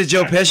plays the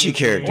Joe Pesci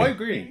character? I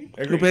agree.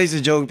 Who plays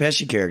the Joe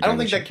Pesci character? I don't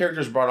think that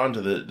character's brought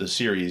onto the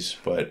series,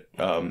 but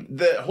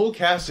the whole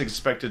cast is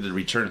expected to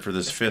return for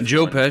this fifth.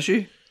 Joe one.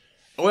 Pesci?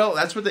 Well,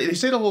 that's what they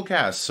say. The whole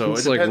cast. So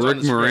It's it like depends Rick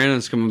on the script.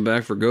 Moranis coming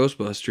back for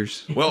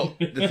Ghostbusters. Well,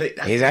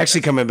 He's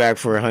actually coming back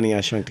for Honey,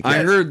 I Shrunk the Kids.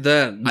 I heard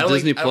that I don't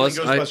Disney think, Plus.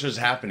 I don't think Ghostbusters is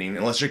happening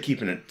unless they're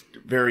keeping it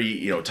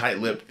very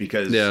tight-lipped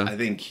because I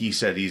think he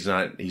said he's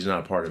not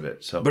a part of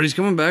it. So, but he's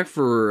coming back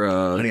for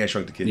Honey, I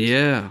Shrunk the Kids.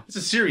 Yeah, it's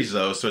a series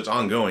though, so it's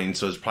ongoing.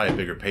 So it's probably a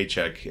bigger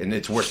paycheck, and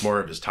it's worth more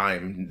of his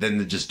time than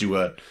to just do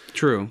a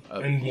true.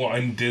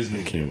 And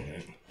Disney doing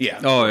it. Yeah.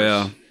 Oh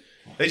yeah.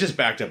 They just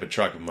backed up a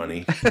truck of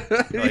money.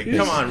 Like,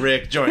 come on,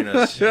 Rick, join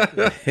us. We're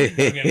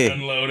gonna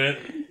unload it.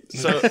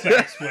 So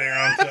Sax player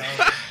on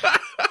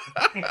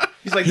top.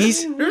 He's like,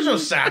 there's no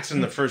sax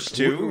in the first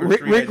two. Or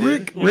three I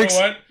did. You know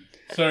what?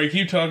 Sorry,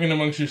 keep talking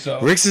amongst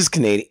yourselves. Rick's is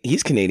Canadian.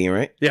 He's Canadian,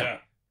 right? Yeah.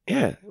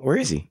 Yeah. Where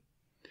is he?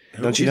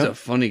 Don't you He's know? a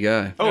funny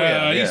guy. Oh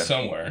yeah, he's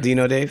somewhere. Do you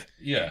know Dave?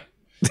 Yeah.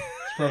 It's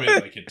probably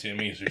like at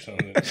Timmy's or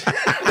something.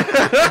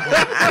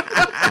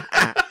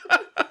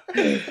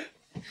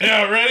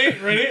 Yeah,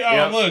 ready? Oh,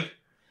 Yep. look.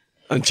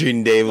 I'm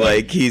treating Dave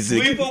like he's a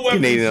Lethal Weapon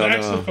Canadian.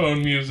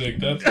 saxophone music.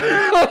 That's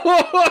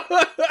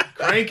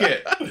crank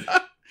it.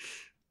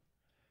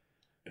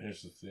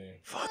 Here's the thing.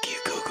 Fuck you,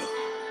 Google.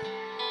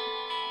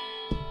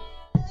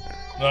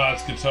 No,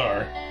 it's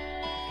guitar.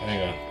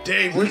 Hang on.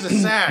 Dave, where's the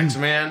sax,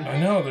 man? I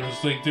know,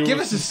 Give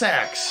us a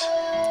sax.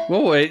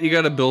 Well, wait, you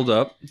got to build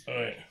up. Oh,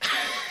 wait.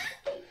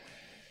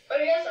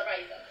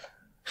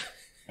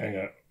 Hang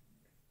on.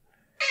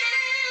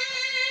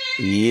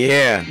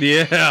 Yeah.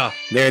 Yeah.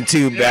 They're in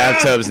two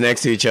bathtubs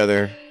next to each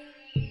other.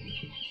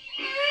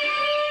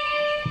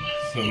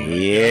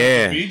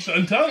 Yeah. Beach.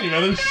 I'm telling you,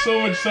 man, there's so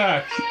much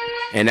sax.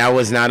 And that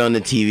was not on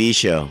the TV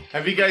show.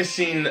 Have you guys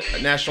seen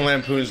National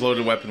Lampoon's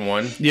Loaded Weapon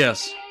 1?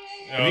 Yes.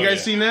 Have you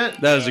guys seen that?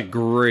 That is a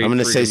great. I'm going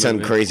to say freaking something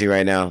movie. crazy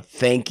right now.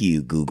 Thank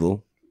you,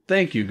 Google.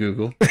 Thank you,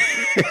 Google.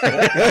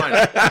 Come on.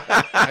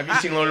 Have you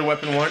seen Loaded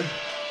Weapon 1?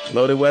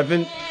 Loaded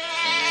Weapon?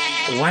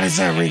 Why does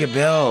that ring a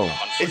bell?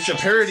 It's a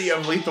parody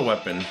of Lethal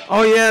Weapon.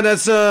 Oh, yeah,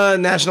 that's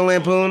National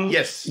Lampoon?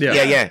 Yes. Yeah.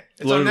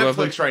 It's Loaded on Netflix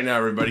Weapon. right now,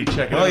 everybody.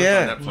 Check it Oh, out.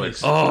 yeah. It's on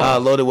Netflix. Oh,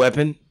 Loaded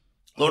Weapon.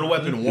 Loaded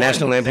Weapon 1.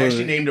 National Lampoon. They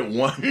actually named it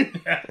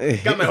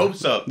 1. Got my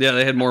hopes up. Yeah,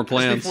 they had more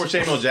plans. Before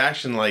Samuel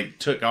Jackson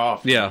took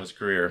off in his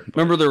career.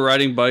 Remember they're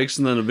riding bikes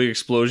and then a big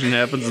explosion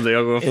happens and they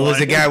all go flying? It was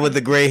the guy with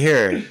the gray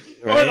hair.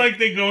 Right? Or like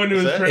they go into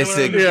his trailer. It's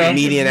the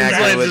comedian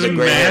actor with the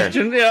gray hair.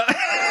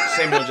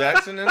 Samuel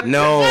Jackson in it?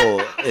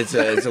 No, it's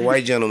a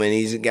white gentleman.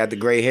 He's got the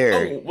gray hair.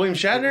 Oh, William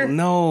Shatner?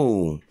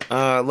 No.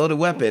 Loaded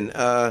Weapon.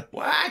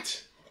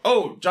 What?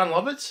 Oh, John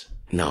Lovitz?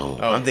 No,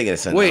 I'm thinking of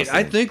something Wait, else.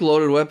 I think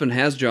Loaded Weapon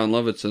has John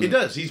Lovitz in it. He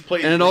does. He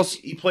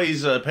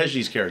plays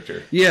Pesci's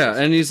character. Yeah,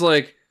 and he's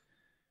like,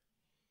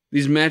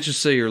 these matches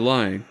say you're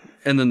lying.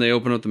 And then they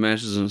open up the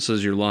matches and it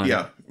says you're lying.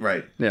 Yeah,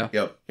 right. Yeah.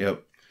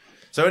 Yep.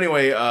 So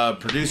anyway,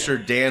 producer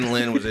Dan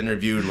Lin was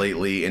interviewed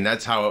lately, and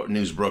that's how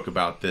news broke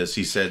about this.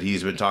 He said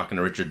he's been talking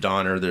to Richard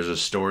Donner. There's a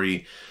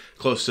story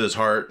close to his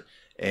heart,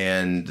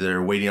 and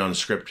they're waiting on a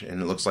script,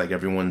 and it looks like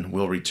everyone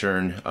will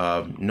return.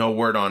 No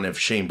word on if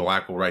Shane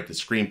Black will write the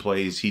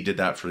screenplays. He did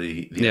that for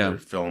the other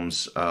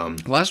films.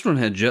 The last one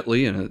had Jet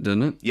Li in it,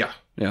 didn't it? Yeah.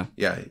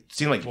 It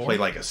seemed like he played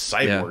like a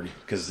cyborg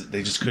because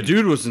they just couldn't.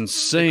 Dude was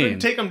insane. Couldn't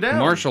take him down.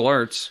 Martial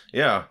arts.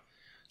 Yeah.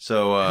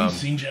 So have you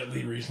seen Jet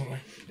Li recently?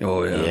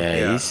 Oh yeah.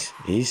 Yeah,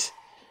 he's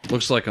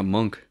looks like a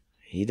monk.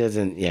 he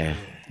doesn't. Yeah,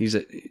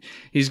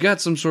 He's got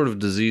some sort of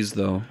disease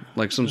though,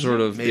 like some sort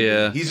of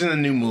maybe. He's in the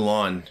new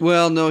Mulan.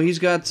 Well, no, he's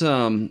got it's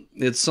something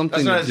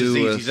That's not to his do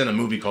disease. with. He's in a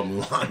movie called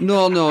Mulan.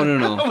 No.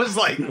 I was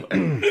like,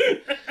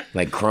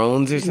 like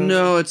Crohn's or something.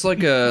 No, it's like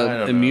I a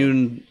don't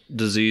immune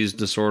disease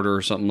disorder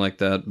or something like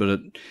that. But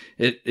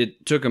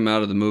it took him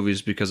out of the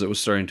movies because it was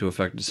starting to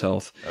affect his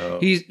health. Oh.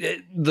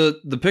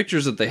 The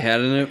pictures that they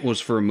had in it was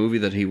for a movie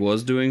that he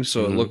was doing,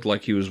 so it looked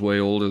like he was way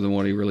older than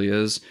what he really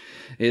is.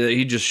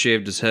 He just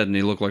shaved his head and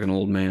he looked like an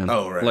old man.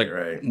 Oh, right, like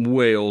right.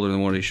 way older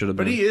than what he should have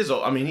been. but he is.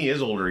 I mean, he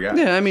is older. Yeah.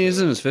 Yeah, I mean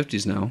he's in his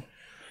 50s now.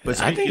 But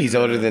I think he's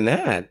older than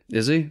that.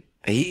 Is he?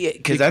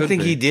 Because He I could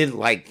think be. he did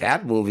like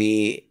that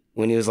movie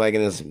when he was like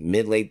in his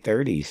late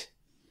 30s.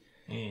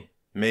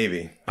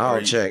 Maybe. I'll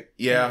Or- check.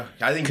 Yeah,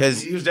 I think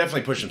 'Cause he was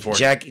definitely pushing 40.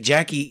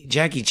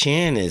 Jackie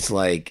Chan is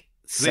like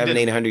They did-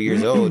 800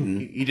 years old.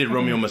 And, He did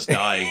Romeo Must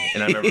Die,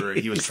 and I remember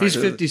he was trying He's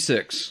to.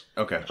 56.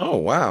 Okay. oh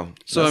wow!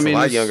 So, That's I mean, a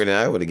lot it's- younger than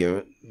I would have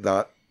given.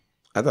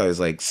 I thought it was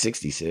like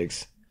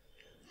 66.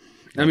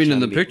 I mean, in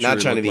the to be- picture, not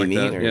it trying to looked be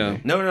like mean that, or yeah.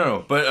 anything.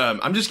 No. But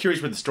I'm just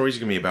curious what the story's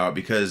going to be about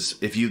because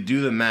if you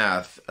do the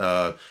math,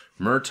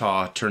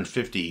 Murtaugh turned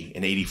 50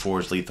 in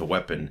 84's Lethal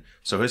Weapon.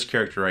 So his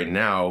character right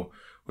now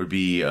would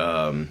be,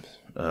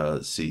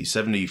 let's see,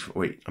 70.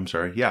 Wait, I'm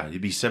sorry. Yeah,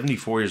 he'd be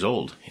 74 years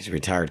old. He's a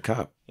retired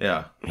cop.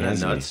 Yeah. Isn't that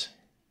Isn't he? nuts?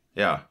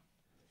 Yeah.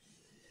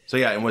 So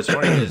yeah, and what's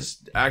funny is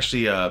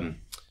actually, I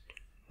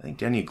think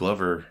Danny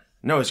Glover.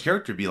 No, his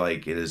character would be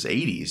like in his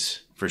 80s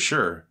for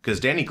sure. Because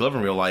Danny Glover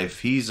in real life,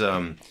 he's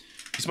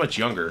much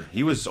younger.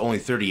 He was only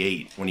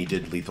 38 when he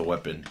did Lethal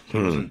Weapon.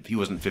 He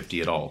wasn't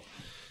 50 at all.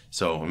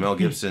 So Mel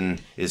Gibson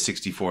is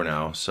 64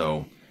 now.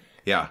 So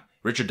yeah,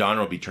 Richard Donner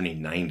will be turning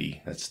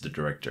 90. That's the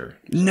director.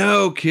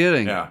 No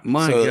kidding. Yeah.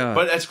 My So- God.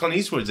 But that's Clint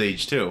Eastwood's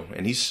age too,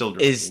 and he's still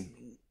directing.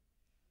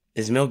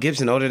 Is Mel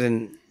Gibson older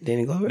than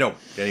Danny Glover? No,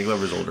 Danny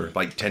Glover's older,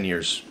 like 10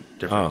 years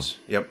difference.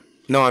 Yep.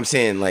 No, I'm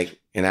saying like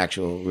in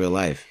actual real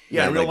life.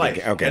 Yeah, in real like,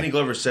 life. Okay. Danny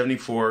Glover's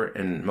 74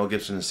 and Mel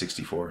Gibson is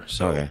 64.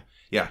 So, Okay.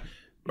 yeah.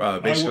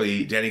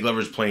 Basically, Danny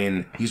Glover's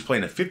playing a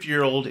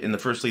 50-year-old in the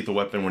first Lethal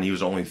Weapon when he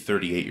was only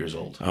 38 years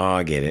old. Oh,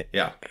 I get it.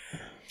 Yeah.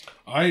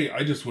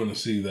 I just want to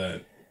see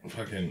that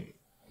fucking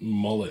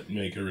mullet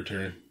make a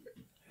return.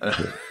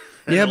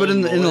 yeah, but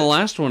in the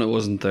last one, it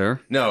wasn't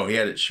there. No, he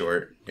had it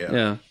short. Yeah.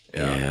 Yeah.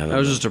 Yeah. That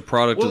was just a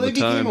product Well, of they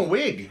the time. became a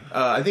wig.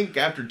 I think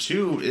after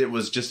 2, it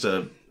was just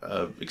a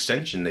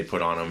extension they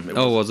put on him.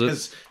 Was it?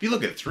 Because if you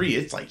look at 3,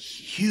 it's like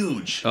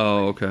huge.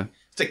 Oh, okay.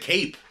 It's a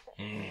cape,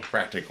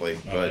 practically.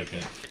 I But like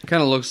it.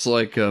 Kind of looks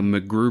like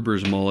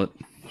MacGruber's mullet.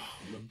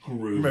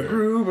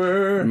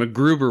 Gruber.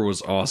 MacGruber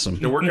was awesome.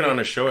 they're working on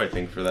a show, I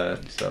think, for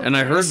that. So. And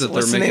I heard that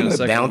What's they're the making name a of the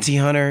second. bounty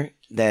hunter?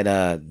 That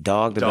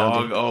dog. The Dog.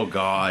 bounty. Oh,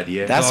 God.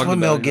 Yeah. That's Dog what the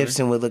Mel bounty hunter?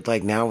 Gibson would look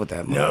like now with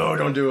that. Movie. No,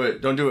 don't do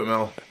it. Don't do it,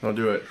 Mel. Don't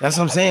do it. That's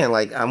what I'm saying.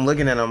 Like I'm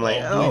looking at him, I'm like,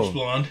 Bleach oh,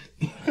 blonde.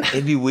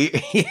 it'd be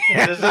weird.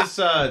 Yeah.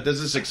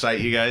 Does this excite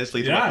you guys?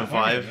 Lethal Yeah, Weapon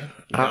 5? okay.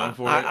 You down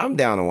for it? I'm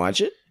down to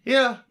watch it.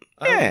 Yeah.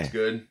 I think Yeah. it's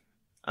good.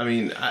 I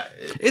mean,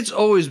 It's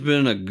always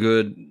been a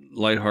good,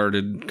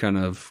 lighthearted kind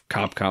of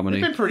cop it's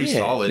comedy. been pretty Yeah.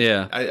 solid.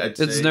 Yeah. I'd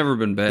It's say. never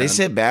been bad. They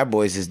said Bad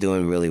Boys is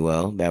doing really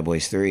well. Bad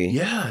Boys 3.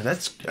 Yeah,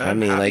 that's. I I'm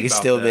mean, happy like it's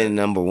about still that. been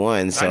number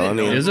one. So I, didn't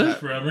know mean, Is it?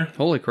 Forever.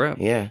 Holy crap.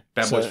 yeah,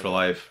 Bad So- Boys for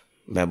Life.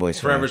 Bad Boys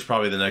Forever's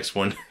probably the next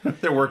one.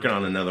 They're working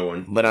on another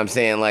one. But I'm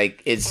saying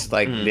like it's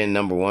like been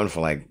number one for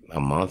like a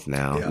month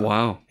now, Yeah.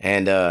 Wow.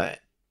 and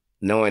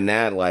knowing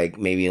that like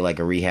maybe like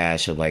a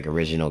rehash of like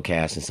original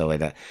cast and stuff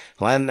like that.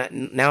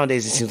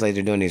 Nowadays it seems like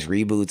they're doing these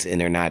reboots and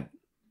they're not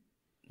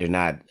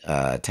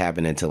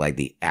tapping into like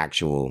the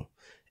actual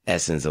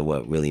essence of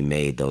what really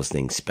made those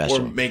things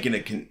special. Or making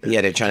a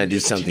Yeah, they're trying to do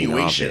something off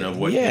continuation it. of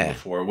what Yeah. came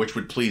before, which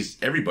would please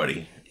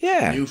everybody.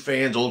 Yeah. New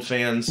fans, old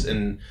fans,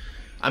 and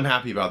I'm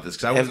happy about this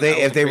because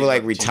If they were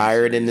like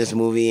retired in this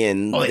movie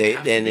and Oh, they they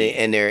have to and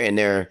be.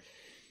 they're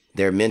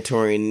they're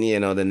mentoring, you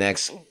know, the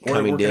next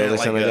coming deal or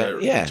something like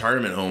that. Yeah.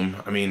 Retirement home.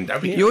 I mean,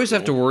 that'd be You always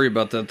have to worry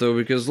about that, though,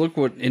 because look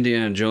what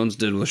Indiana Jones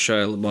did with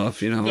Shia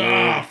LaBeouf, you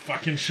know.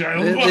 Fucking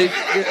Shia LaBeouf.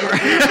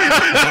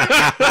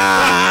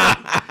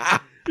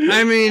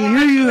 I mean,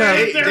 here you have...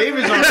 Hey, Dave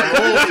is on a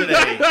roll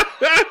today.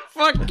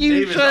 Fuck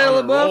you, Dave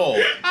Shia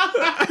LaBeouf.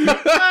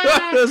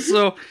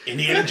 So,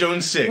 Indiana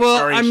Jones 6, Well,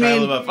 starring I Shia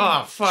mean- LaBeouf.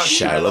 Oh, fuck.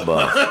 Shia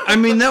LaBeouf. I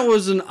mean, that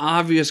was an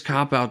obvious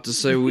cop-out to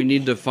say we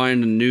need to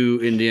find a new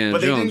Indiana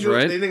But Jones,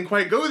 right? They didn't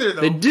quite go there,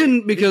 though. They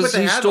didn't because If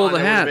put he stole on, the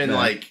it would've hat been back.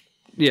 like,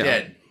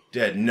 Yeah.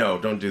 dead. No,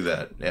 don't do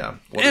that. Yeah.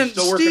 Well, they're And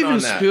still working Steven on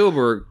that.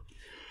 Spielberg,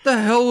 the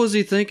hell was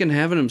he thinking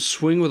having him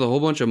swing with a whole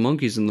bunch of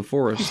monkeys in the He's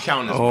forest?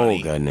 counting his Oh, money.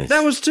 goodness.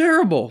 That was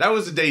terrible. That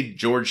was the day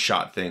George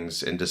shot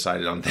things and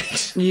decided on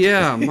things.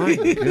 Yeah, my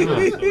God.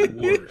 The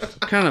worst.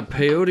 What kind of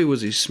peyote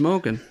was he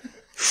smoking?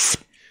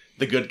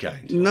 The good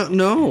kind.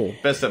 No.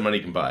 Best that money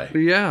can buy.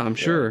 Yeah, I'm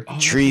sure.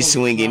 Tree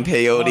swinging Oh,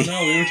 peyote.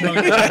 no, we were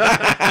talking about...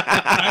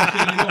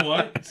 Actually, you know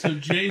what? So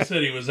Jay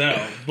said he was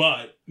out,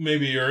 but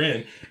maybe you're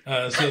in. So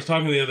I was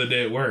talking the other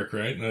day at work,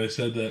 right? And I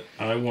said that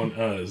I want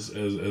us,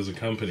 as a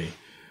company,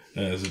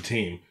 as a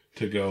team,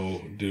 to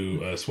go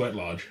do a sweat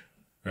lodge,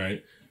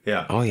 right?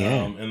 Yeah. Oh,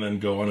 yeah. And then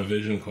go on a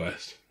vision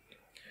quest.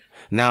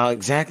 Now,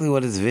 exactly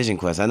what is Vision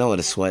Quest? I know what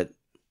a sweat...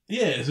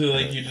 Yeah, so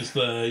like you just...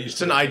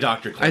 It's an eye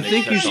doctor clinic. I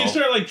think you that's You all.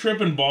 start like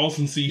tripping balls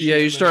and see shit. Yeah,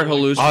 you and start then,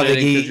 like, Oh,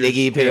 hallucinating. they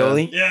give you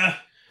peyote? Yeah.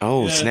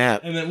 Oh, yeah.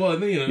 snap. And then, well,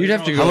 you know... You'd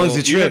have to go. How long's the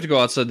You'd trip? have to go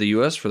outside the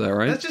U.S. for that,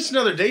 right? That's just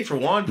another day for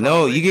Juan.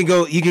 No, probably.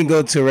 you can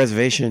go to a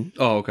reservation.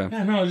 Oh, okay.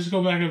 Yeah, no, just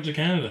go back up to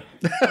Canada.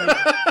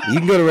 You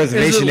can go to a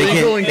reservation. They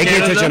legal in can't touch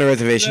Canada? on a Then,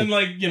 reservation.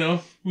 like, you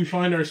know, we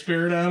find our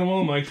spirit animal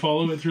and, like,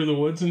 follow it through the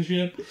woods and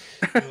shit.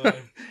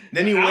 Like,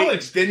 Then you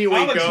wake. Then you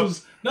wake Alex up.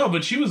 was... No,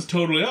 but she was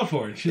totally up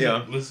for it. She's Yeah.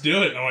 like, let's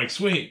do it. And I'm like,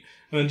 sweet.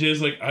 And then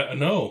Jay's like,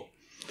 no.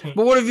 But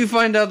what if you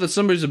find out that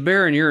somebody's a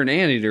bear and you're an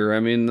anteater? I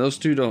mean, those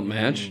two don't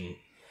match.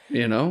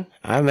 You know?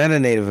 I met a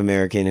Native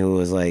American who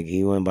was like,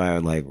 he went by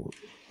like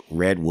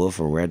Red Wolf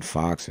or Red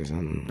Fox or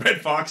something.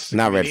 Red Fox.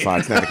 Not Red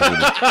Fox, not the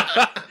comedian.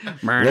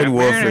 Red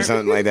Wolf or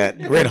something like that.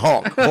 Red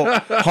Hawk.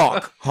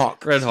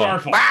 Hawk. Red Star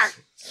Hawk.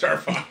 Fox. Star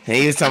Fox. And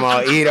he was talking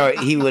about,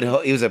 he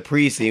was a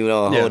priest and he would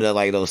hold up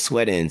like those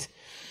sweat ends.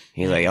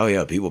 He's like, oh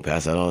yeah, people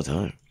pass out all the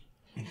time.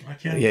 I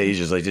can't... Yeah, he's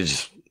just like, they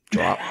just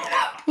drop.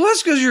 Well,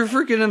 that's because you're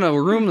freaking in a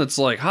room that's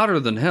like hotter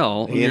than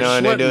hell. You know,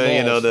 and they're sweating doing,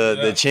 you know,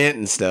 balls. the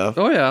chanting stuff.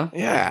 Oh, yeah.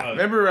 Yeah.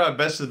 Remember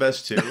Best of the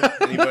Best 2?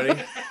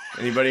 Anybody?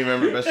 Anybody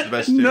remember Best of the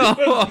Best 2? No.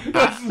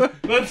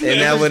 That's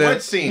And that The would sweat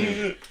have,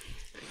 scene.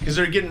 Because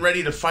they're getting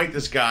ready to fight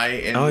this guy,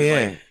 and Oh,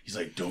 yeah. he's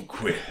like, don't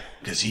quit,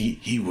 because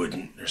he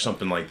wouldn't, or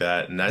something like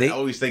that. And I They-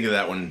 always think of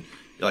that when,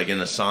 like in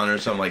a sauna or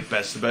something, like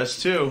Best of the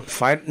Best 2.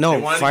 fighters give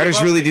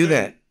up, really they do couldn't.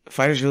 that.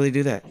 Fighters really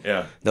do that.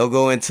 Yeah. They'll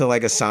go into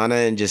like a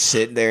sauna and just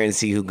sit there and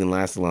see who can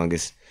last the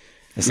longest.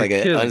 It's like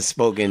an kidding.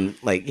 unspoken,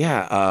 like,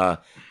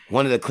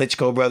 one of the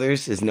Klitschko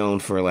brothers is known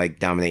for like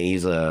dominating.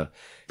 He's a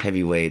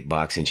heavyweight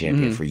boxing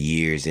champion for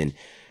years, and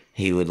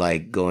he would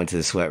like go into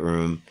the sweat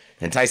room.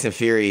 And Tyson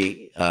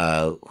Fury,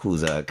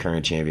 who's a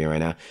current champion right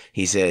now,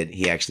 he said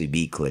he actually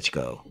beat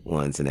Klitschko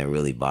once, and that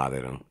really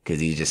bothered him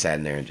because he just sat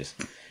in there and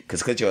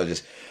because Klitschko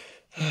just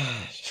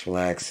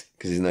relax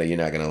because you know you're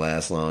not gonna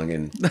last long,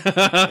 and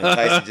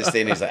Tyson just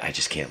staying there, he's like, I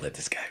just can't let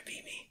this guy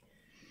beat me.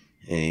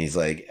 And he's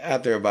like,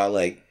 after about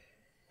like,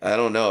 I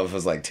don't know if it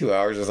was like 2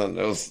 hours or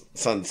something, it was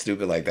something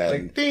stupid like that.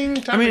 Like, ding,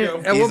 time I mean, to go.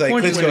 at He's what like,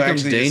 point does it Klitschko become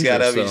actually just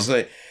got up. dangerous, He's just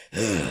like,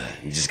 ugh,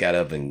 he just got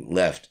up and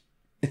left.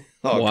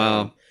 Oh,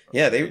 Wow. God.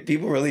 Yeah,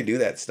 people really do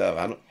that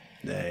stuff.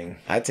 Dang.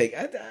 I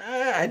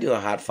do a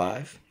hot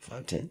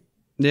 5'10".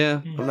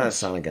 Yeah. I'm not a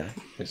sauna guy.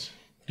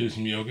 Do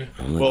some yoga.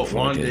 Well,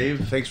 Juan,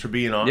 Dave, thanks for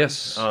being on.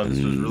 Yes. This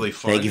was really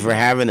fun. Thank you for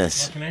having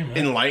us. Fucking A, man.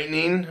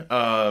 Enlightening,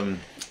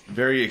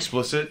 very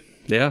explicit,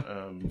 Yeah.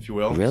 if you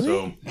will. Really?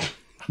 So,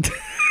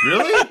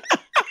 really?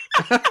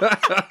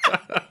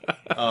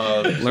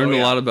 Learned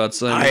a lot about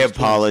science. I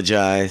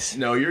apologize.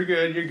 No, you're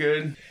good. You're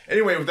good.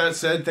 Anyway, with that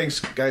said, thanks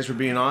guys for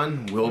being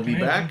on. We'll be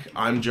back.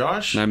 I'm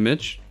Josh. And I'm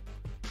Mitch.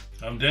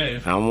 I'm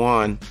Dave. I'm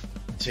Juan.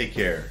 Take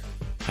care.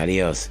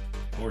 Adios.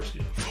 Horse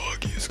you.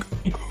 Fuck you, Scott.